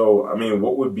 So I mean,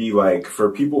 what would be like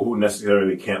for people who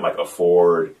necessarily can't like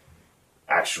afford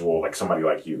actual like somebody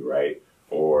like you, right?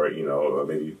 Or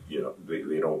maybe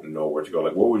they don't know where to go.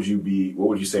 Like, what would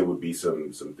you say would be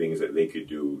some things that they could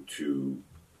do to,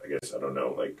 I guess, I don't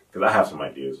know, like, because I have some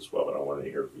ideas as well, but I wanted to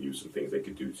hear from you some things they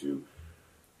could do to,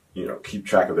 keep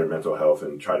track of their mental health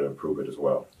and try to improve it as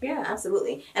well. Yeah,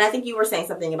 absolutely. And I think you were saying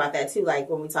something about that too, like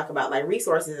when we talk about like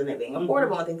resources and it being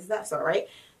affordable and things of that sort, right?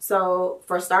 So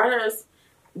for starters,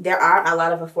 there are a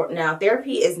lot of now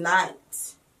therapy is not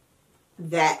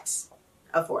that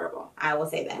affordable. I will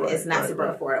say that it's not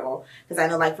super affordable because I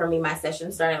know, like for me, my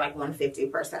session started like $150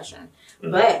 per session,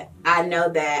 but I know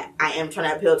that I am trying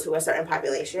to appeal to a certain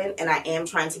population, and I am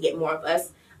trying to get more of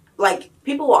us. Like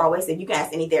people will always say, you can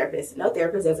ask any therapist. No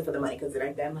therapist does it for the money because it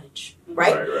ain't that much,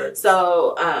 right?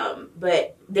 So,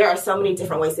 but there are so many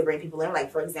different ways to bring people in.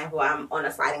 Like for example, I'm on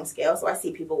a sliding scale, so I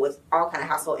see people with all kind of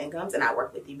household incomes, and I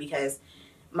work with you because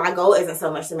my goal isn't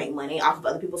so much to make money off of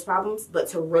other people's problems, but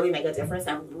to really make a difference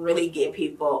and really get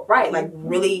people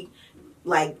really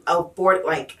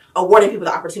awarding people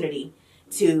the opportunity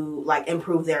to like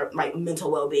improve their like mental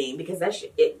well-being, because that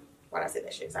shit. Why did I say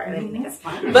that shit? Sorry,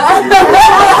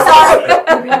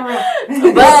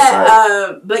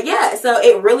 but yeah. So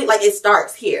it really it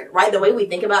starts here, right? The way we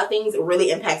think about things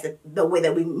really impacts the way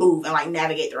that we move and like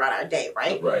navigate throughout our day,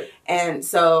 right? Right. And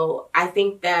so I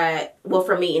think that, well,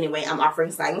 for me anyway, I'm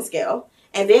offering sliding scale.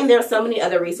 And then there's so many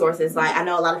other resources. Like I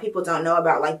know a lot of people don't know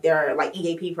about like their like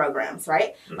EAP programs,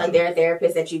 right? Like there are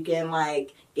therapists that you can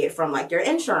like get from like your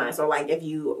insurance, or like if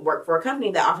you work for a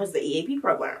company that offers the EAP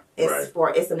program,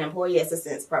 it's an employee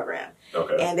assistance program.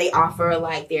 Okay. And they offer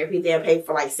like therapy. They'll pay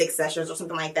for like 6 sessions or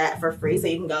something like that for free, so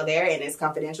you can go there and it's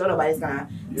confidential. Nobody's gonna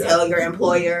tell your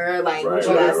employer like what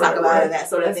you guys talk about and that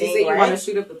sort of thing. You want to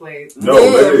shoot up the place? No,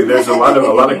 literally, there's a lot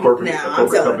of corporate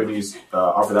companies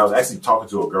offer that. I was actually talking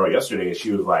to a girl yesterday, and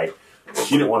she was like,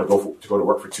 she didn't want to go to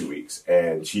work for 2 weeks,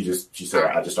 and she said,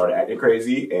 I just started acting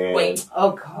crazy. And wait,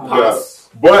 oh god. Yeah,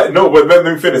 but let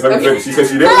me finish. She said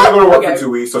she didn't want to go to work for 2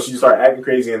 weeks, so she started acting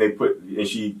crazy, and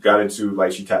she got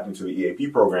into she tapped into the EAP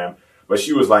program. But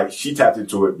she was like, she tapped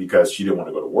into it because she didn't want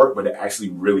to go to work, but it actually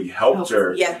really helped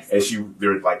her. Yes. And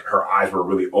her eyes were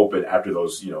really open after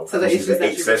those, so the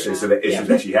 8 sessions, to the issues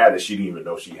that she had that she didn't even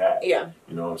know she had. Yeah.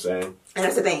 You know what I'm saying? And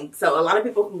that's the thing. So a lot of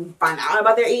people who find out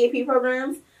about their EAP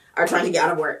programs are trying to get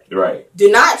out of work. Right.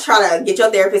 Do not try to get your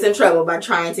therapist in trouble by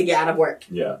trying to get out of work.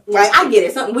 Yeah. Like, I get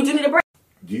it. We do need a break.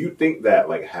 Do you think that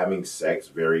like having sex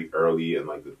very early and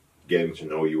like the getting to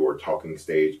know you or talking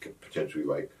stage could potentially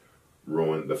like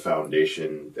ruin the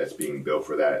foundation that's being built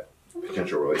for that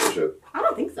potential relationship? I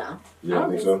don't think so. You don't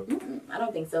think so? I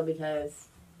don't think so, because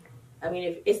I mean,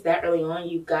 if it's that early on,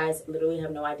 you guys literally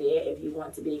have no idea if you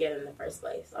want to be together in the first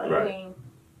place. So, I mean,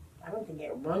 I don't think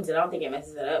it ruins it. I don't think it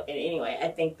messes it up in any way. I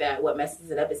think that what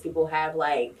messes it up is people have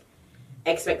like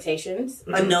expectations,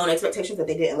 unknown expectations that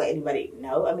they didn't let anybody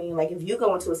know. I mean, like if you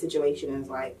go into a situation and it's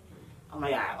like, oh my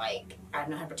god, like I've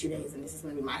known him for 2 days and this is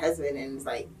going to be my husband, and it's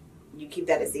like you keep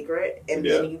that a secret, and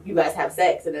then you guys have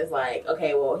sex, and it's like,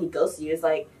 okay, well he ghosts you. It's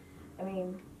like, I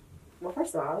mean, well,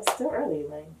 first of all, it's still early.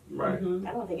 Like, right?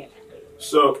 I don't think it.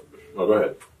 So, go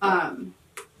ahead.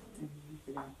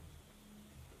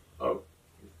 Oh.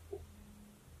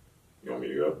 You want me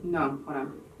to go? No, hold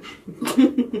on.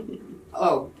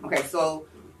 Oh, okay. So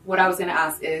what I was going to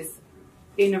ask is,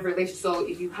 in a relationship, so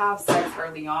if you have sex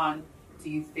early on, do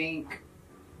you think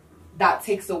that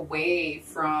takes away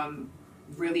from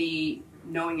really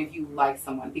knowing if you like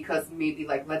someone? Because maybe,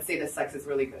 like, let's say the sex is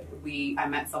really good. I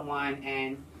met someone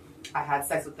and I had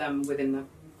sex with them within the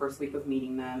first week of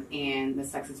meeting them, and the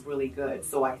sex is really good.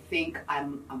 So I think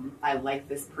I like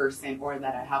this person, or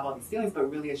that I have all these feelings,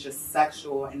 but really it's just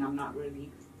sexual, and I'm not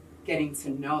really getting to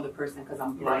know the person because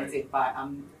I'm blinded by,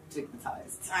 I'm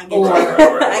stigmatized. I get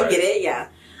it. I get it. Yeah.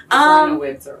 Or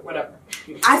whatever.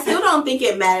 I still don't think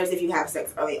it matters if you have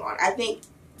sex early on. I think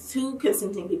two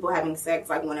consenting people having sex,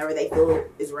 like whenever they feel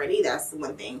is ready, that's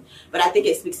one thing. But I think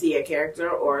it speaks to your character,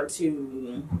 or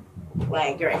to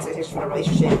like your expectation for the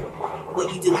relationship,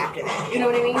 what you do after that. You know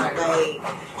what I mean? Like,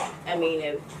 I mean,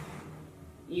 if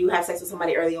you have sex with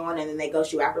somebody early on and then they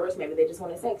ghost you afterwards, maybe they just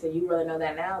wanted sex, and you really know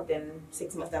that now, then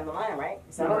 6 months down the line, right?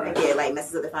 So I don't think it like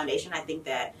messes up the foundation. I think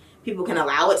that people can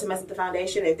allow it to mess up the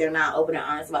foundation if they're not open and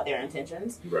honest about their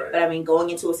intentions. Right. But I mean, going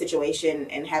into a situation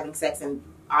and having sex and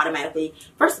automatically,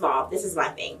 first of all, this is my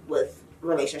thing with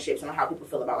relationships and how people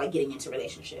feel about like getting into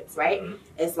relationships, right? Mm-hmm.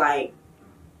 It's like,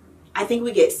 I think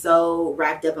we get so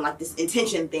wrapped up in like this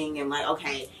intention thing and like,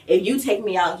 okay, if you take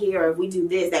me out here, or if we do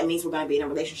this, that means we're going to be in a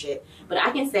relationship. But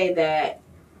I can say that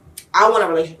I want a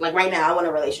relationship. Like right now, I want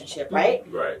a relationship, right?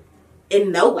 Right.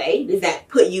 In no way does that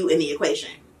put you in the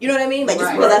equation. You know what I mean? Like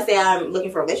just because I say I'm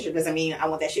looking for a relationship doesn't mean I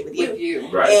want that shit with you.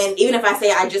 Right. And even if I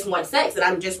say I just want sex and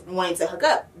I'm just wanting to hook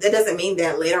up, that doesn't mean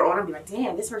that later on I'll be like,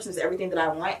 damn, this person's everything that I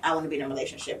want. I want to be in a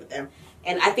relationship with them.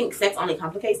 And I think sex only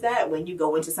complicates that when you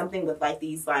go into something with like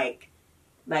these like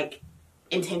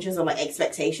intentions or like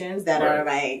expectations that are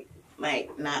like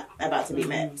not about to be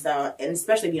met. So, and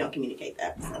especially if you don't communicate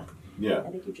that. So yeah, I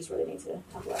think you just really need to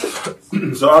talk about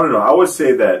it. So I don't know. I would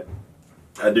say that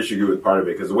I disagree with part of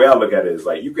it because the way I look at it is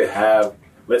like you could have,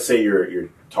 let's say you're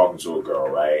talking to a girl,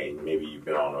 right? And maybe you've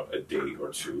been on a date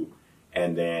or two,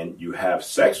 and then you have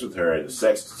sex with her, and the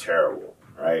sex is terrible,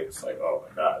 right? It's like, oh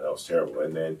my God, that was terrible.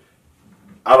 And then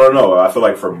I don't know. I feel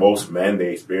like for most men,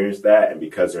 they experience that, and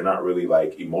because they're not really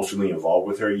like emotionally involved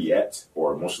with her yet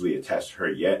or emotionally attached to her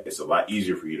yet, it's a lot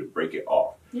easier for you to break it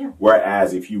off. Yeah.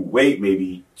 Whereas if you wait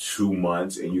maybe 2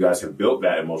 months and you guys have built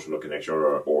that emotional connection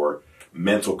or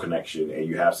mental connection and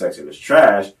you have sex and it's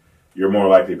trash, you're more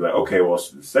likely to be like, okay, well,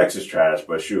 the sex is trash,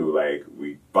 but shoot, like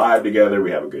we vibe together,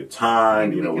 we have a good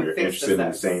time, Maybe we're interested in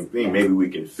the same thing. Yeah. Maybe we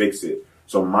can fix it.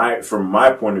 So from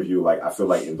my point of view, like I feel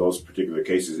like in those particular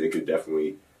cases, it could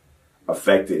definitely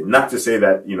affect it. Not to say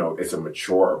that, it's a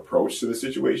mature approach to the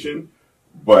situation,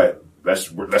 but let's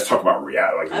talk about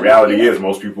reality. Like reality is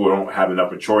most people don't have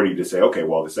enough maturity to say, okay,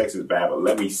 well, the sex is bad, but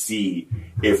let me see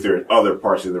if there are other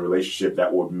parts of the relationship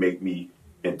that would make me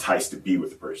enticed to be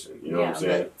with the person. You know what I'm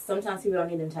saying? But sometimes people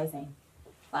don't need enticing.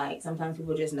 Like sometimes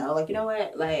people just know, like, you know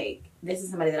what, like this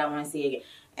is somebody that I want to see again.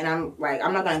 And I'm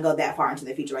not going to go that far into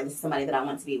the future. Right? This is somebody that I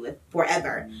want to be with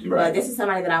forever. Right. But this is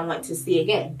somebody that I want to see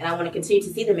again. And I want to continue to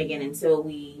see them again until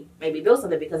we maybe build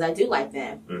something because I do like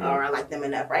them or I like them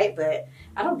enough, right? But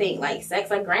I don't think like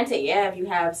sex, like granted, yeah, if you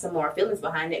have some more feelings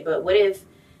behind it. But what if,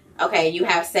 okay, you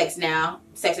have sex now,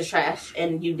 sex is trash,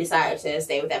 and you decide to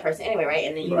stay with that person anyway, right?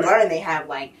 And then you learn they have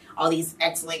like all these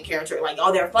excellent characters, like,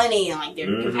 oh, they're funny and like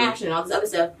they're compassionate and all this other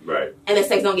stuff. Right. And the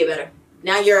sex don't get better.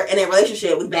 Now you're in a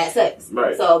relationship with bad sex.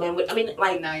 Right. So then,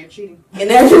 like... Now you're cheating. And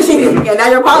now you're cheating. And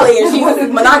now you're poly and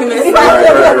she's monogamous.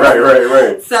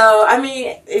 Right. So, I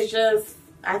mean, it's just...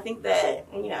 I think that,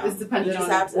 it's dependent on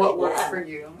what works for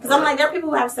you. Because I'm like, there are people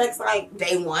who have sex like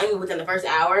day one within the first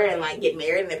hour and like get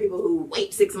married. And there are people who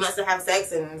wait 6 months to have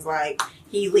sex and it's like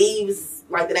he leaves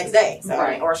like the next day.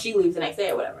 So, or she leaves the next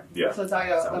day or whatever. Yeah. So,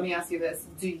 Tayo, let me ask you this.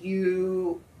 Do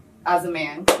you, as a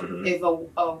man, if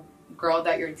a girl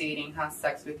that you're dating has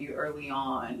sex with you early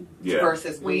on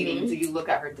versus waiting, do you look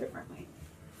at her differently?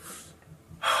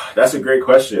 That's a great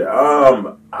question.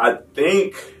 I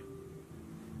think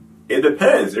it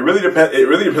depends. It really depends. It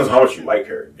really depends on how much you like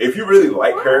her. If you really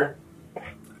like her,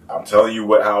 I'm telling you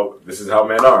this is how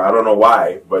men are. I don't know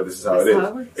why, but this is how it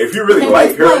is. If you really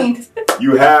like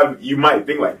her, you might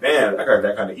think like, damn, I got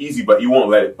that kind of easy, but you won't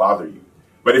let it bother you.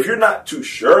 But if you're not too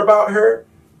sure about her,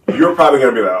 you're probably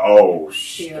going to be like, oh,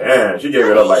 damn, she gave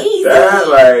it up like that.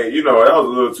 Like, that was a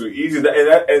little too easy.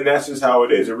 And that's just how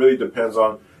it is. It really depends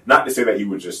on, not to say that you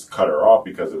would just cut her off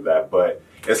because of that, but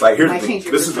it's like, here's the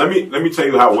thing. Let me tell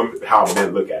you how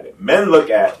men look at it. Men look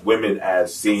at women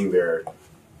as seeing their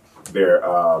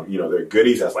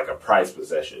goodies as like a prized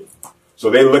possession.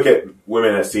 So they look at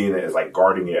women as seeing it as like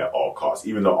guarding it at all costs,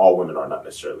 even though all women are not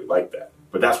necessarily like that.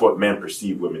 But that's what men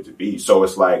perceive women to be. So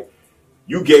it's like,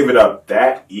 you gave it up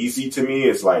that easy to me.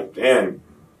 It's like, damn,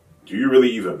 do you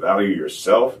really even value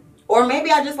yourself? Or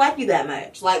maybe I just like you that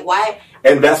much. Like, why?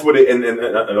 And that's what and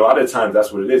a lot of times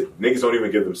that's what it is. Niggas don't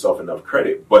even give themselves enough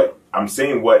credit. But I'm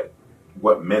saying what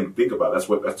men think about. That's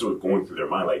what's going through their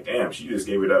mind. Like, damn, she just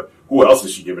gave it up. Who else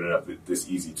is she giving it up this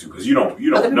easy to? Because you don't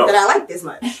know that I like this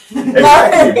much.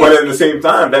 Exactly. But at the same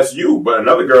time, that's you. But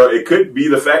another girl, it could be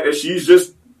the fact that she's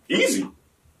just easy.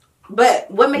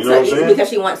 But what makes her easy because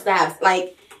she wants to have,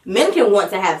 like, men can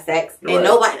want to have sex, and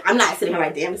nobody, I'm not sitting here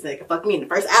like, damn, this nigga can fuck me in the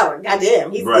first hour.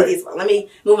 Goddamn, he's easy as fuck. Let me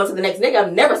move on to the next nigga.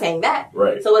 I'm never saying that.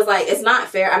 Right. So it's like, it's not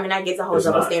fair. I mean, I get the whole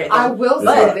double standard thing. I will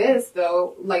say this,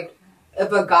 though, like, if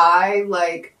a guy,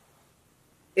 like,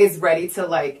 is ready to,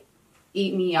 like,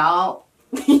 eat me out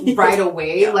right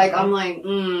away, like, I'm like,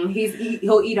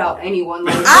 he'll eat out anyone.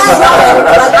 Like, I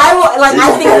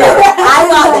think that. I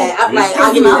thought that. I'm like,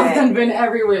 I'll give you that. Been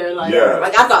everywhere. Like,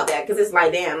 like, I thought that. Because it's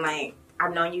like, damn, like,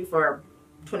 I've known you for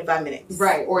 25 minutes.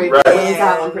 Right. Or if you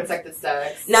have unprotected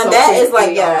sex. Now, that is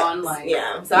like,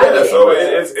 So I get it. So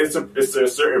it's a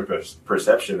certain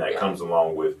perception that comes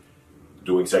along with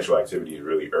doing sexual activities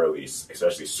really early,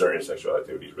 especially certain sexual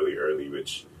activities really early,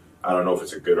 which I don't know if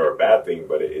it's a good or a bad thing,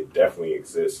 but it definitely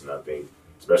exists. And I think,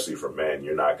 especially for men,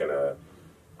 you're not gonna.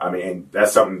 I mean, and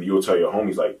that's something you'll tell your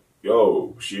homies like,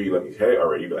 "Yo, she let me hit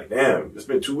already." You be like, "Damn, it's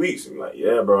been 2 weeks." And you're like,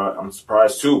 "Yeah, bro, I'm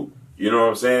surprised too." You know what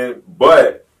I'm saying?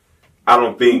 But I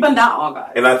don't think. But not all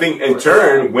guys. And I think in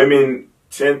turn, women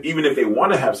tend, even if they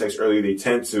want to have sex early, they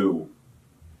tend to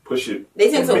push it. They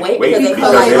tend to wait because they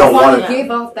feel like they don't want to give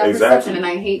off that perception, and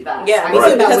I hate that. Yeah, me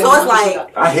too. Because so it's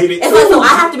like I hate it. It's like, so I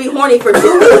have to be horny for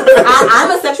 2 weeks.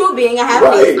 I'm a sexual being. I have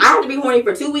needs. I have to be horny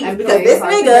for 2 weeks because this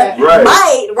nigga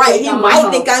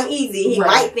might think I'm easy. He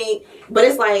might think, but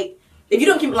it's like, if you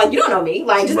don't keep, like, you don't know me.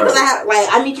 Like, just because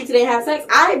I meet you today and have sex,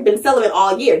 I've been celibate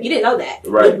all year. You didn't know that.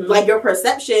 Right. But, like, your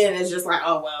perception is just like,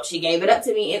 oh, well, she gave it up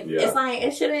to me. It's like,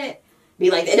 it shouldn't be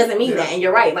like that. It doesn't mean that. And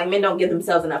you're right. Like, men don't give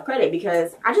themselves enough credit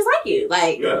because I just like you.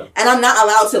 Like, and I'm not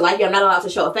allowed to like you. I'm not allowed to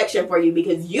show affection for you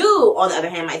because you, on the other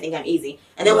hand, might think I'm easy.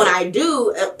 And then when I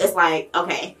do, it's like,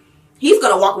 okay, he's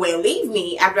going to walk away and leave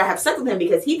me after I have sex with him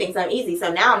because he thinks I'm easy.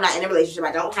 So now I'm not in a relationship.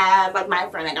 I don't have, like, my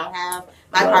friend. I don't have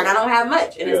my partner. I don't have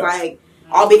much. And it's like,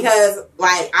 all because,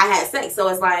 like, I had sex. So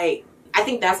it's like, I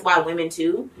think that's why women,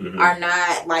 too, are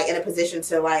not, like, in a position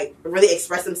to, like, really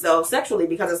express themselves sexually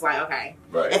because it's like, okay,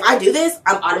 if I do this,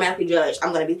 I'm automatically judged.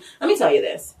 I'm going to be, let me tell you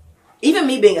this. Even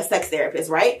me being a sex therapist,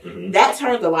 right? That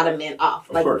turns a lot of men off.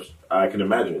 Of course. I can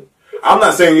imagine. I'm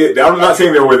not saying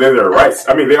they're within their rights.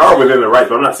 I mean, they are within their rights,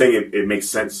 but I'm not saying it makes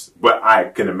sense. But I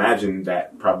can imagine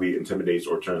that probably intimidates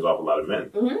or turns off a lot of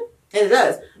men. It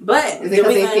does. But is it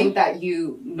because they think that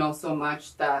you know so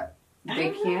much that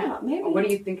they can't? Maybe. What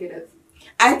do you think it is?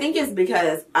 I think it's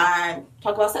because I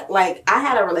talk about sex. Like, I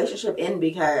had a relationship end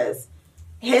because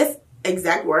his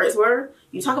exact words were,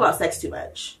 "You talk about sex too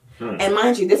much." And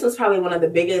mind you, this was probably one of the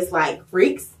biggest, like,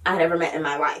 freaks I had ever met in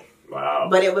my life. Wow.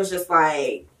 But it was just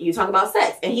like, you talk about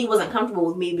sex. And he wasn't comfortable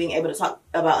with me being able to talk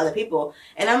about other people.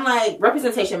 And I'm like,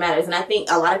 representation matters. And I think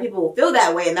a lot of people will feel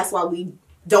that way. And that's why we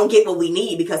don't get what we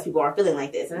need because people are feeling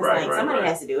like this. And it's somebody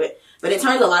has to do it. But it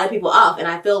turns a lot of people off. And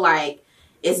I feel like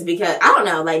it's because, I don't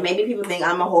know, like, maybe people think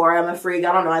I'm a whore, I'm a freak.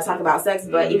 I don't know. I talk about sex.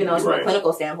 But even though it's from a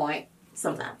clinical standpoint,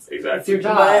 sometimes. Exactly. It's your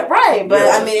job. But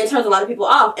I mean, it turns a lot of people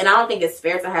off. And I don't think it's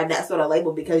fair to have that sort of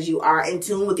label because you are in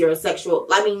tune with your sexual,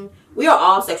 I mean, we are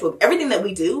all sexual. Everything that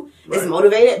we do is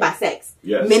motivated by sex.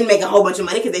 Yes. Men make a whole bunch of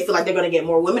money because they feel like they're going to get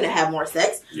more women and have more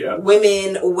sex. Yeah.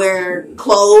 Women wear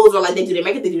clothes or like they do their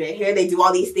makeup, they do their hair, they do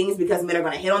all these things because men are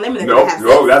going to hit on them and they're going to have sex.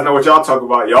 No, that's not what y'all talk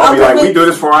about. Y'all be like, we do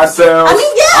this for ourselves. I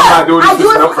mean, yeah. I'm not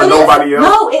doing this for nobody else.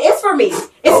 No, it is for me.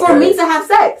 It's for me to have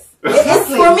sex. It's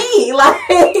for me, like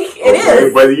it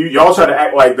is. But y'all try to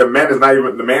act like the man is not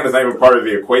even part of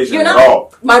the equation at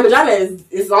all. My vagina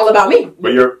is all about me.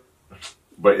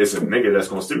 But it's a nigga that's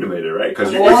gonna stimulate it, right?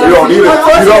 Because you don't need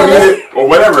it, or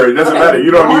whatever. It doesn't matter. You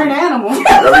don't need. Animal.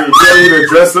 I mean, you don't need to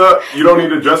dress up. You don't need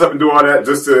to dress up and do all that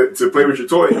just to play with your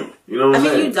toy. You know what I'm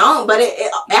saying? I mean, you don't. But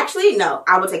it actually, no.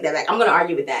 I will take that back. I'm gonna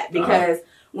argue with that because.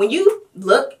 When you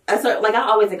look at certain, like I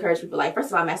always encourage people, like,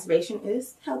 first of all, masturbation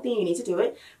is healthy and you need to do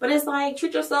it. But it's like,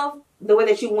 treat yourself the way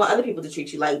that you want other people to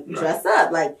treat you. Like, dress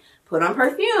up, like, put on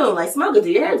perfume, like, smoke it,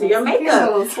 do your hair, do your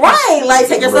makeup. Right. Like,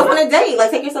 take yourself on a date, like,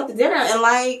 take yourself to dinner and,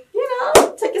 like,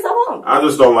 take yourself home. I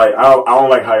just don't like, I don't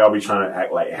like how y'all be trying to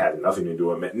act like it has nothing to do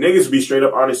with men. Niggas be straight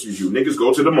up honest with you. Niggas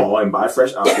go to the mall and buy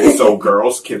fresh outfits so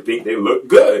girls can think they look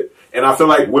good. And I feel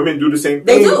like women do the same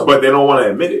thing, but they don't want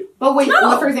to admit it. But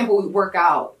for example, we work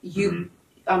out.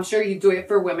 I'm sure you do it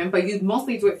for women, but you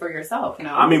mostly do it for yourself. You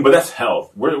know. I mean, but that's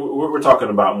health. We're talking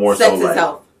about more sex so like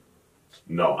health.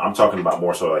 No, I'm talking about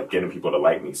more so like getting people to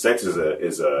like me. Sex is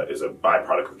a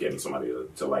byproduct of getting somebody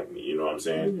to like me. You know what I'm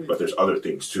saying? But there's other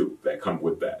things too that come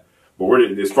with that. But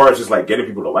as far as just like getting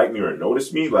people to like me or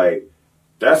notice me, like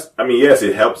that's. I mean, yes,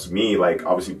 it helps me like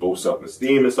obviously boost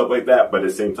self-esteem and stuff like that. But at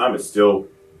the same time, it's still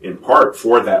in part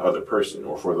for that other person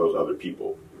or for those other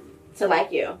people to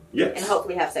like you, yes, and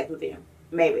hopefully have sex with you,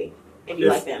 maybe if you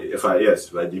like them. If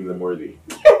I deem them worthy.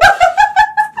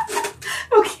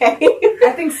 Okay.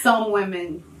 I think some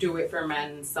women do it for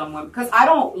men, some women, because I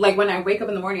don't like when I wake up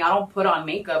in the morning. I don't put on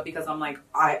makeup because I'm like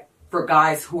for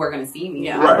guys who are going to see me.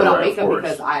 Yeah. I put on makeup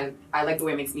because I like the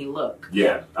way it makes me look.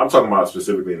 Yeah, I'm talking about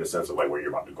specifically in the sense of like when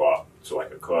you're about to go out to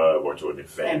like a club or to an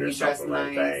event or something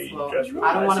like that. You dress really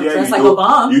I don't want to nice. dress like a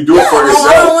bum. You do it for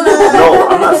yourself. No,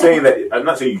 I'm not saying that. I'm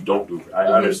not saying you don't do it. I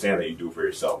understand that you do it for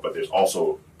yourself, but there's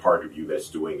also part of you that's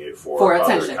doing it for other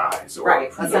attention. Guys. Or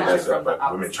right.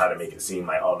 But women try to make it seem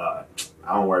like, oh no,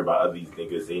 I don't worry about other these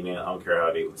niggas. I don't care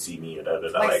how they see me or da.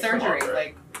 Like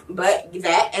surgery, But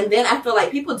that, and then I feel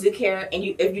like people do care, and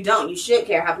if you don't, you should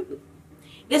care how people.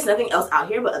 there's nothing else out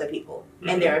here but other people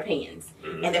and their opinions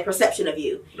and their perception of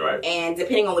you. Right. And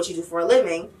depending on what you do for a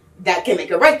living, that can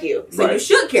make or break you. So you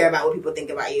should care about what people think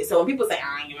about you. So when people say,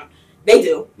 they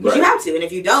do. But you have to. And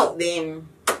if you don't, then,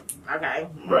 okay.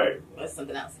 Right. That's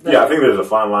something else. But, yeah, I think there's a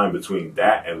fine line between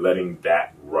that and letting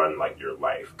that run like your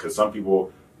life. Because some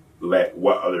people let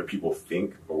what other people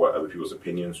think or what other people's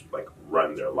opinions like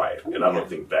run their life. And I don't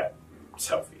think that's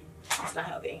healthy. It's not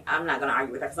healthy. I'm not going to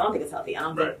argue with that because I don't think it's healthy. I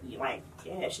don't think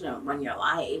it shouldn't run your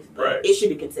life, but it should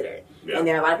be considered. Yeah. And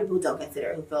there are a lot of people who don't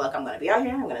consider it, who feel like I'm going to be out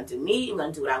here, I'm going to do me, I'm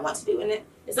going to do what I want to do, and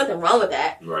there's nothing wrong with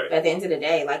that. Right. But at the end of the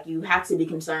day, like, you have to be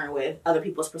concerned with other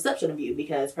people's perception of you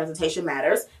because presentation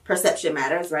matters, perception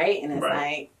matters, right? And it's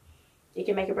like it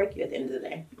can make or break you at the end of the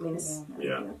day. I mean, it's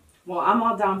Well, I'm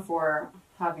all down for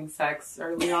having sex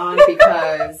early on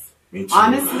because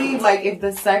honestly, like, if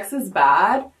the sex is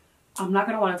bad, I'm not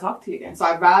going to want to talk to you again. So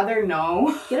I'd rather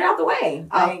know. Get it out the way.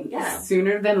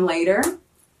 Sooner than later.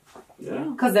 Yeah.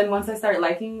 Because then once I start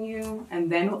liking you,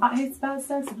 and then it's bad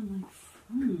sex, and I'm like,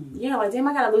 Yeah, like, damn,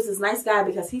 I got to lose this nice guy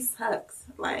because he sucks.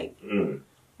 Like,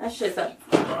 that shit sucks.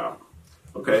 Wow.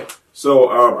 Okay. So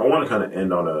I want to kind of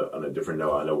end on a different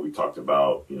note. I know we talked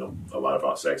about, a lot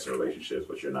about sex and relationships,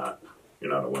 but you're not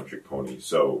a one-trick pony.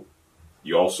 So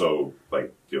you also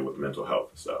like deal with mental health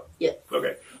and stuff. Yeah.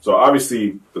 Okay. So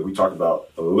obviously, like we talked about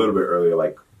a little bit earlier,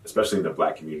 like especially in the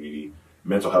Black community,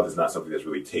 mental health is not something that's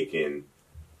really taken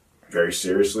very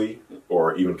seriously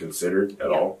or even considered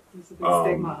at all. There's a big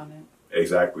stigma on it.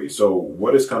 Exactly. So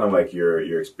what is kind of like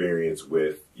your experience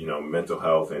with, mental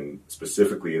health and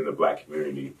specifically in the Black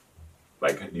community?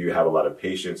 Like, do you have a lot of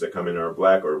patients that come in are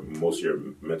Black, or most of your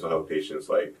mental health patients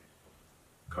like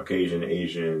Caucasian,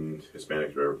 Asian,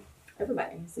 Hispanic, or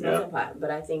everybody? It's a melting pot.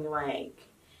 But I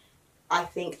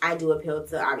think I do appeal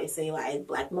to obviously like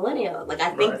Black millennial. Like, I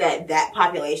think that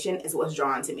population is what's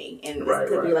drawn to me, and it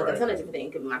could be like a ton of different things.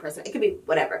 It could be my person. It could be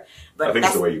whatever. But I think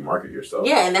it's the way you market yourself.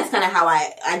 Yeah, and that's kind of how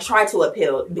I try to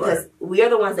appeal because we are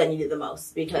the ones that need it the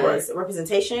most. Because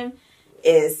representation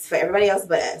is for everybody else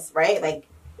but us, right? Like,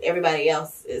 everybody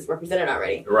else is represented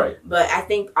already. Right. But I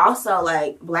think also,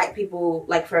 like, Black people,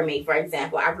 like for me, for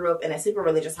example, I grew up in a super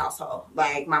religious household.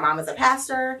 Like, my mom is a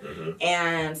pastor,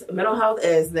 and mental health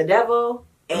is the devil,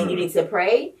 and you need to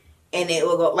pray, and it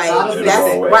will go, like,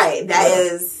 that's right. That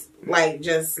is, like,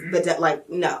 just no, absolutely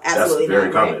not. That's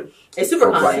very common. It's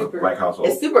super common. Black household.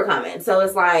 It's super common. So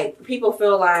it's like, people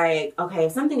feel like, okay,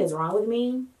 if something is wrong with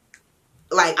me,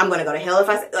 like, I'm going to go to hell if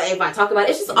I talk about it.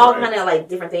 It's just all kind of, like,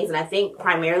 different things. And I think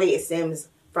primarily it stems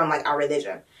from, like, our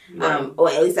religion. Or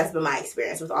at least that's been my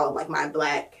experience with all of, like, my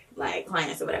Black, like,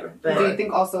 clients or whatever. But do you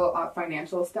think also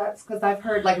financial steps? Because I've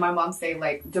heard, like, my mom say,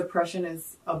 like, depression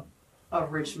is a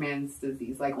rich man's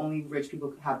disease. Like, only rich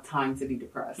people have time to be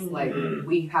depressed. Like,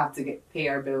 we have to pay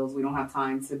our bills. We don't have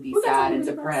time to be sad and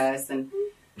depressed. And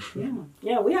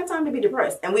yeah, we have time to be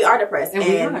depressed, and we are depressed. And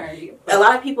a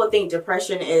lot of people think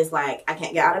depression is like, I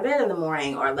can't get out of bed in the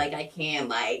morning, or like I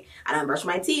don't brush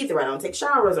my teeth, or I don't take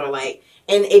showers, or like,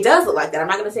 and it does look like that. I'm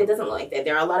not gonna say it doesn't look like that.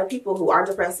 There are a lot of people who are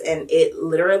depressed, and it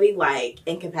literally like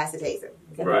incapacitates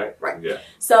them. Right. Yeah.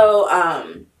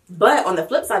 So, but on the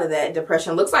flip side of that,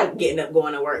 depression looks like getting up,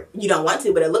 going to work. You don't want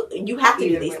to, but you have to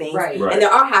do these things. Right. And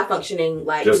there are high functioning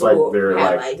like just people like there who are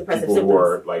have like depressive people symptoms. who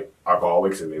are like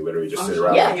alcoholics and they literally just sit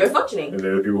around. Yeah, you're functioning. And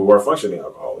there are people who are functioning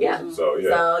alcoholics. Yeah. So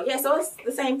it's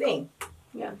the same thing.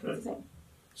 Yeah, it's the same.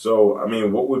 So I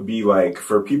mean, what would be like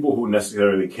for people who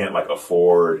necessarily can't like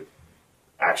afford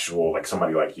actual like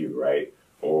somebody like you, right?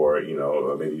 Or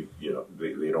maybe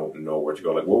they don't know where to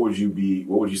go. Like, what would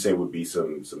you say would be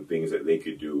some things that they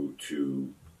could do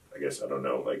to, I guess, I don't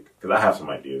know, like, because I have some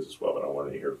ideas as well, but I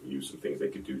wanted to hear from you some things they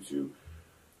could do to,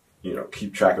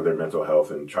 keep track of their mental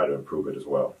health and try to improve it as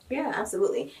well. Yeah,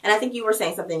 absolutely. And I think you were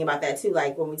saying something about that too,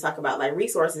 like when we talk about like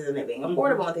resources and it being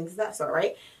affordable and things of that sort,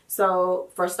 right? So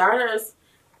for starters,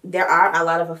 there are a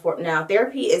lot of now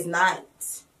therapy is not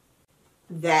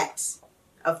that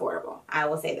affordable. I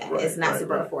will say that it's not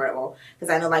super affordable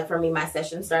because I know, like, for me, my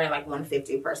session started like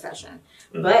 $150 per session,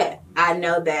 but I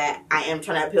know that I am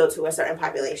trying to appeal to a certain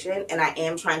population, and I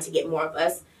am trying to get more of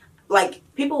us. Like,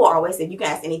 people will always say, you can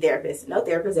ask any therapist. No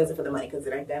therapist does it for the money because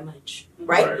it ain't that much,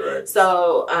 right?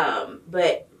 So,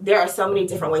 but there are so many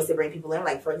different ways to bring people in.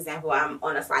 Like, for example, I'm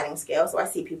on a sliding scale, so I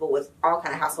see people with all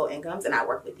kind of household incomes, and I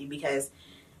work with you because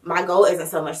my goal isn't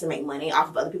so much to make money off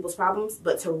of other people's problems,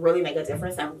 but to really make a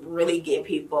difference and really get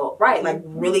people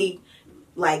really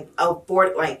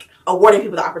awarding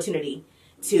people the opportunity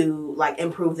to like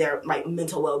improve their like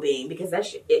mental well-being, because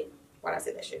why did I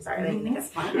say that shit? Sorry, I didn't think That's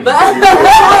of fine.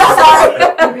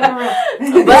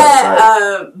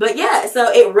 But yeah,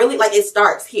 so it really, like, it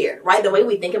starts here, right? The way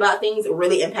we think about things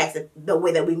really impacts the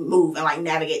way that we move and, like,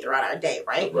 navigate throughout our day,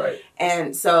 right? Right.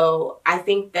 And so I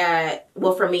think that,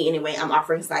 well, for me anyway, I'm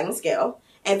offering sliding scale.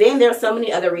 And then there's so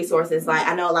many other resources. Like,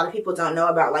 I know a lot of people don't know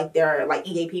about, like, their, like,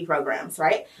 EAP programs,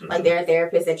 right? Mm-hmm. Like, there are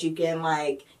therapists that you can,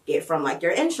 like, get from, like,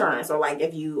 your insurance, or, like,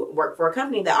 if you work for a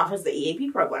company that offers the EAP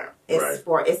program.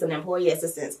 It's an employee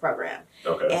assistance program.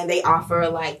 Okay. And they offer,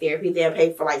 like, therapy. They'll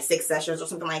pay for, like, 6 sessions or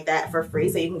something like that for free,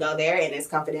 so you can go there and it's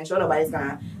confidential. Nobody's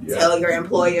gonna tell your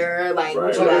employer, like,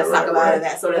 what you guys talk about and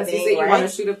that sort of thing. You want to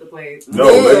shoot up the place. No,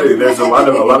 literally, there's a lot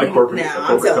of corporate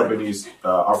companies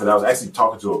offer that. I was actually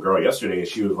talking to a girl yesterday, and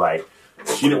she was like,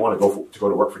 she didn't want to go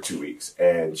to work for 2 weeks,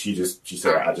 and she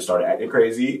said, I just started acting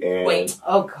crazy, and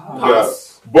oh god, yeah,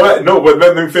 but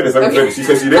let me finish. She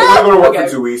said she didn't want to go to work for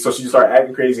 2 weeks, so she started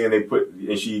acting crazy,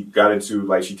 and she got into,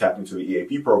 like, she tapped into the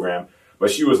EAP program. But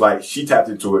she was like, she tapped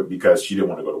into it because she didn't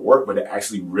want to go to work, but it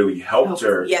actually really helped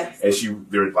her. Yes. And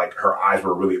her eyes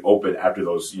were really open after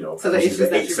those, you know, so the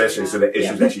 8 sessions, so the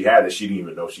issues that she had that she didn't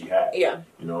even know she had. Yeah.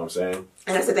 You know what I'm saying?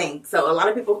 And that's the thing. So a lot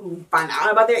of people who find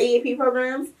out about their EAP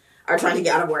programs are trying to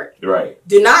get out of work. Right.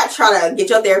 Do not try to get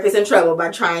your therapist in trouble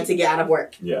by trying to get out of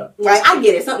work. Yeah. Right? I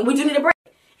get it. We do need a break.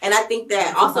 And I think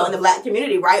that also in the Black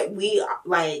community, right,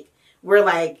 we're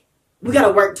like, we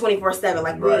gotta work 24/7.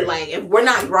 Like, we like, if we're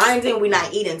not grinding, we're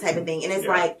not eating, type of thing. And it's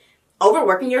like,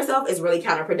 overworking yourself is really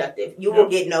counterproductive. You will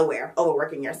get nowhere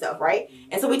overworking yourself, right?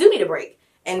 And so we do need a break.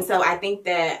 And so I think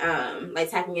that,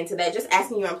 like, tapping into that, just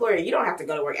asking your employer, you don't have to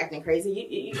go to work acting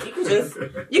crazy.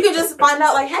 You can just find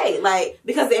out, like, hey, like,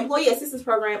 because the employee assistance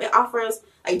program, it offers,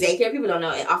 like, daycare. People don't know,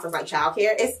 it offers, like,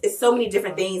 childcare. It's so many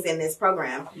different things in this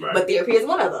program, but therapy is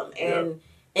one of them.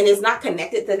 And it's not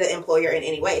connected to the employer in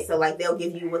any way. So, like, they'll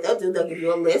give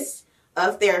you a list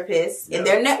of therapists in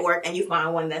their network, and you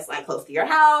find one that's, like, close to your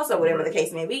house or whatever the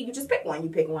case may be. You just pick one. You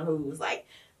pick one who's, like,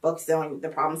 focused on the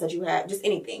problems that you have, just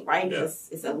anything, right? Yeah.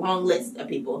 It's a long list of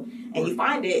people, and you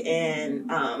find it,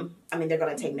 and, I mean, they're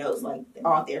going to take notes. Like,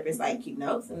 all therapists, like, keep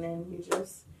notes, and then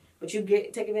but you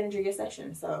take advantage of your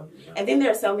session. So, and then there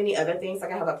are so many other things.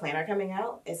 Like, I have a planner coming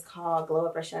out. It's called Glow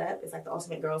Up or Shut Up. It's like the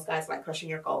ultimate girl's guide to, like, crushing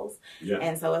your goals. Yeah.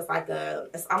 And so it's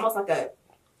almost like a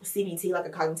CBT, like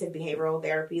a cognitive behavioral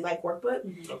therapy, like,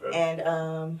 workbook. Okay.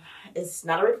 And it's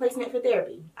not a replacement for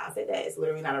therapy. I'll say that. It's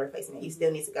literally not a replacement. You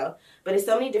still need to go. But it's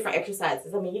so many different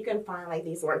exercises. I mean, you can find, like,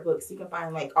 these workbooks. You can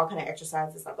find, like, all kind of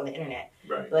exercises, like, on the internet.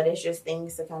 Right. But it's just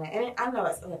things to kind of, and I know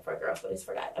it's for girls, but it's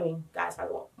for guys. I mean, guys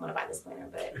probably won't want to buy this planner,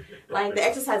 but, like, the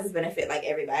exercises benefit, like,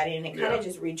 everybody, and it kind of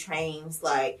just retrains,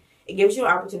 like, it gives you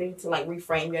an opportunity to, like,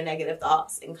 reframe your negative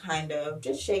thoughts and kind of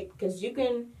just shape, because you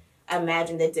can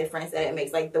imagine the difference that it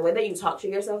makes. Like, the way that you talk to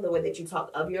yourself, the way that you talk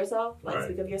of yourself, like,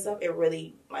 speak of yourself, it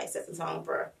really, like, sets the tone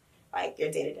for, like, your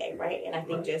day-to-day, right? And I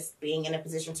think just being in a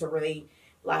position to really,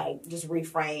 like, just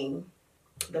reframe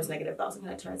those negative thoughts and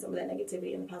kind of turn some of that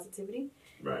negativity into positivity,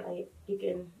 like, you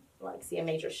can, like, see a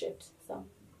major shift. So,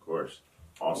 of course.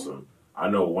 Awesome. I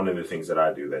know one of the things that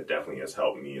I do that definitely has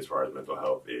helped me as far as mental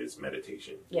health is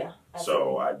meditation. Yeah. Absolutely.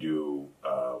 So I do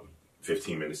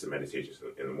 15 minutes of meditation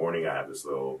in the morning. I have this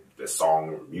song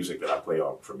or music that I play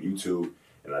on from YouTube,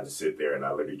 and I just sit there and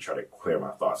I literally try to clear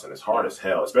my thoughts. And it's hard as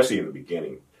hell, especially in the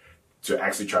beginning, to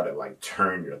actually try to, like,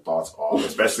 turn your thoughts off,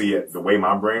 especially the way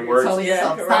my brain works. Stop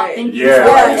thinking. And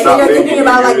you're thinking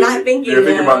about, like, not thinking. You're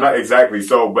thinking about not exactly.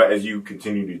 So, but as you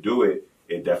continue to do it,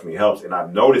 it definitely helps. And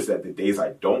I've noticed that the days I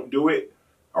don't do it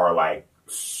are, like,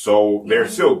 so they're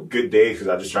still good days because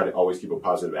I just try to always keep a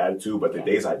positive attitude. But the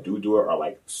days I do it are,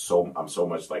 like, I'm so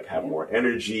much, like, have more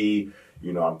energy.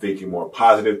 You know, I'm thinking more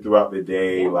positive throughout the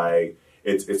day. Like,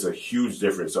 it's a huge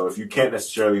difference. So if you can't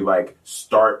necessarily, like,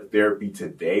 start therapy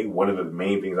today, one of the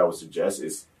main things I would suggest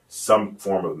is some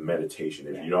form of meditation.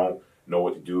 If you don't know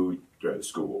what to do,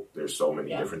 Google. There's so many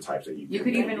different types that you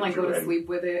could even, like, go to sleep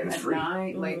with it at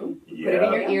night, like, put it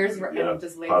in your ears and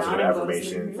just lay down. Positive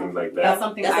affirmation, things like that. That's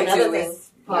something I do is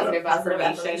positive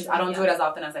affirmations. I don't do it as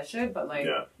often as I should, but, like,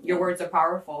 your words are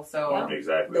powerful. So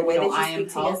exactly, the way that you I am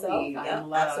speak to healthy, I am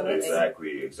loved,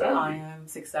 exactly, I am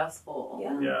successful.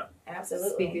 Yeah,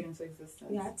 absolutely. Speak it into existence.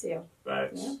 You have to.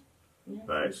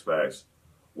 Facts.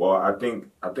 Well, I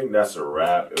think that's a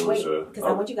wrap. It was because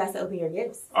I want you guys to open your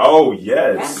gifts. Oh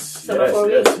yes. Yeah. So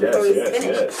before we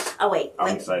finish. Oh wait.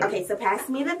 I'm excited. Okay, so pass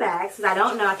me the bags because I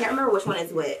don't know. I can't remember which one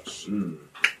is which.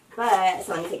 But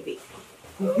so let me take a peek.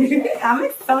 I'm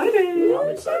excited. I'm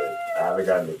excited. I haven't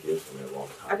gotten the gifts in a long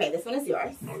time. Okay, this one is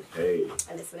yours. Okay.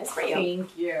 And this one is for you.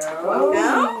 Thank you.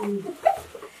 Welcome.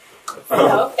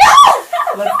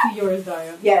 Let's see yours,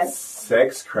 Daya. Yes.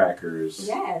 Sex crackers.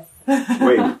 Yes.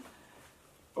 Wait.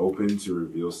 Open to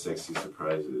reveal sexy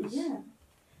surprises. Yeah.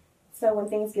 So when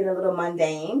things get a little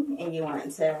mundane and you want to...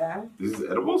 This is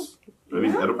edibles? Are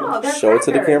these edibles? they're Show it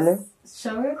to the crackers. camera.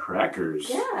 Show it. Crackers.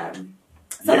 Yeah. Yeah,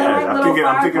 So they're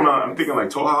like I'm thinking like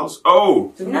Toll House.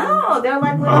 Oh! No, they're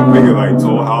like little... I'm thinking like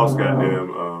Toll House,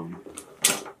 goddamn.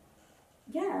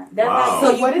 Yeah. They're Wow.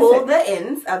 like, so So what you is pull it? the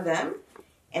ends of them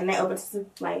and they open to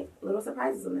like little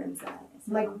surprises on the inside.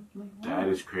 So Like, That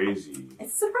is crazy.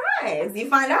 it's a surprise. You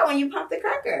find out when you pop the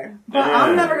cracker. but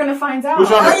I'm never gonna find out. Who's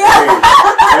trying to, Oh,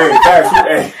 hey, facts.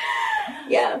 Hey,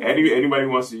 Yeah. anybody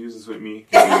wants to use this with me?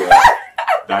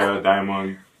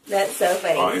 Diamond That's so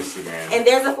funny. on Instagram. And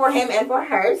there's a for him and for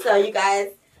her. So you guys,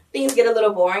 things get a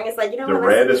little boring. It's like, you know The what?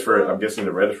 red is for, I'm guessing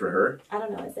the red is for her? I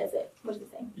don't know. It says it. What does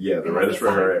it say? Yeah, the It red must is be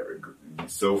for her.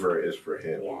 Silver is for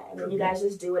him. Yeah. And then you guys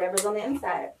just do whatever's on the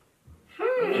inside.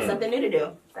 You need something new to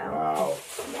do. So, Wow.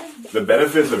 yeah. The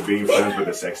benefits of being friends with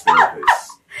a sex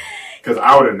therapist. Because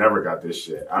I would have never got this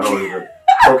shit. I don't even.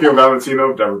 Tokyo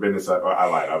Valentino, never been inside. Oh, I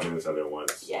lied. I've been inside there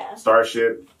once. Yeah.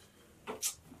 Starship.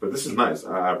 But this is nice.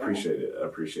 I appreciate it.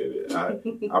 I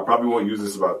probably won't use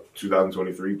this about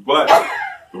 2023, but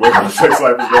the way my sex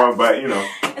life is going, but you know.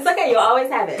 It's okay. You'll always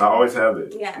have it. I always have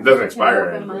it. Yeah. It doesn't expire.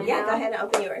 Can I open mine? Yeah, go ahead and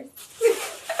open yours.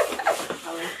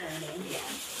 Yeah.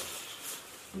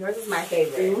 Yours is my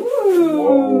favorite.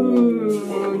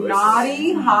 Ooh,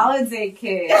 naughty holiday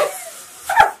kit.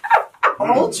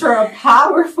 Ultra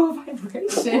powerful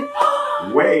vibration.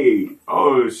 Wait.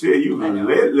 Oh shit, you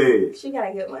lit. She got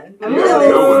a good one. You got a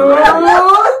good one,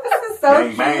 right? This is so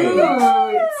Bang, bang. cute.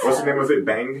 What's the name of it?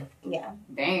 Bang? Yeah.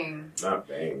 Dang. Not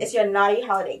Bang. It's your naughty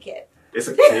holiday kit. It's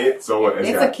a kit, so what?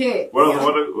 It's got, a kit.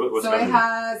 What's So that it mean?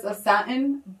 has a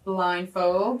satin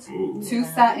blindfold, Ooh. 2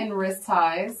 satin wrist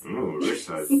ties, Ooh, rich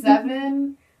size.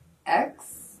 7X.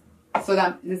 So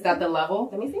that is that the level?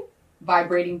 Let me see.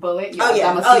 Vibrating bullet. Oh, yeah.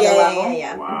 That must Oh, be the yeah, level.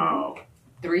 yeah. Wow.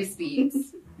 3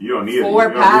 speeds. You don't need it.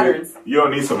 4 patterns. You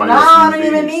don't need somebody No, else. I to don't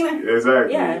use even these. need it.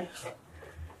 Exactly. Yeah.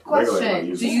 Regular Question: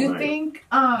 use do this you tonight. think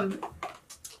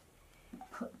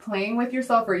playing with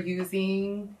yourself or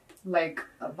using like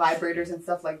vibrators and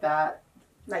stuff like that?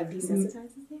 Like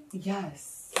desensitizes you?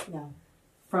 Yes. No.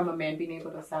 From a man being able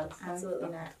to satisfy? Absolutely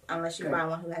not. Unless you Good. find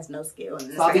one who has no skill.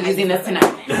 And So I'll be using this tonight.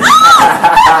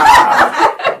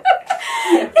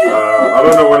 I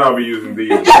don't know when I'll be using these.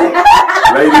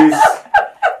 Ladies,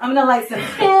 I'm gonna light some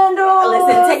candles.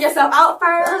 Listen, take yourself out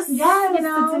first. Yeah, you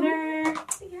know. dinner.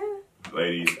 Yeah.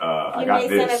 ladies, I You got may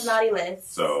send us this. naughty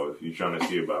lists. So if you're trying to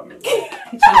see about me.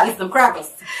 Trying to eat some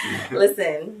crackers.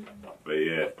 Listen. But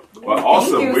yeah. Well,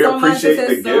 awesome. you We so much. appreciate This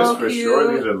the is gifts so for cute.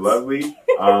 sure. These are lovely.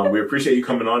 We appreciate you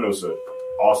coming on. It was an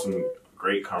awesome,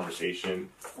 great conversation.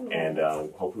 And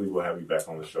hopefully we'll have you back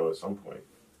on the show at some point.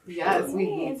 For Yes, sure. we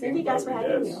Yeah, thank you guys for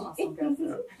having me. Yes.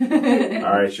 Awesome.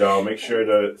 All right, y'all. Make sure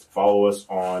to follow us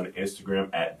on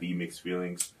Instagram at The Mixed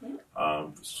Feelings.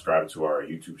 Subscribe to our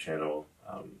YouTube channel.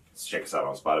 Check us out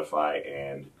on Spotify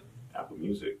and Apple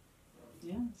Music.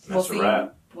 Yeah. And that's a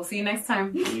wrap. We'll see you next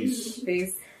time. Peace.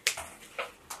 Peace.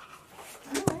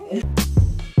 All right.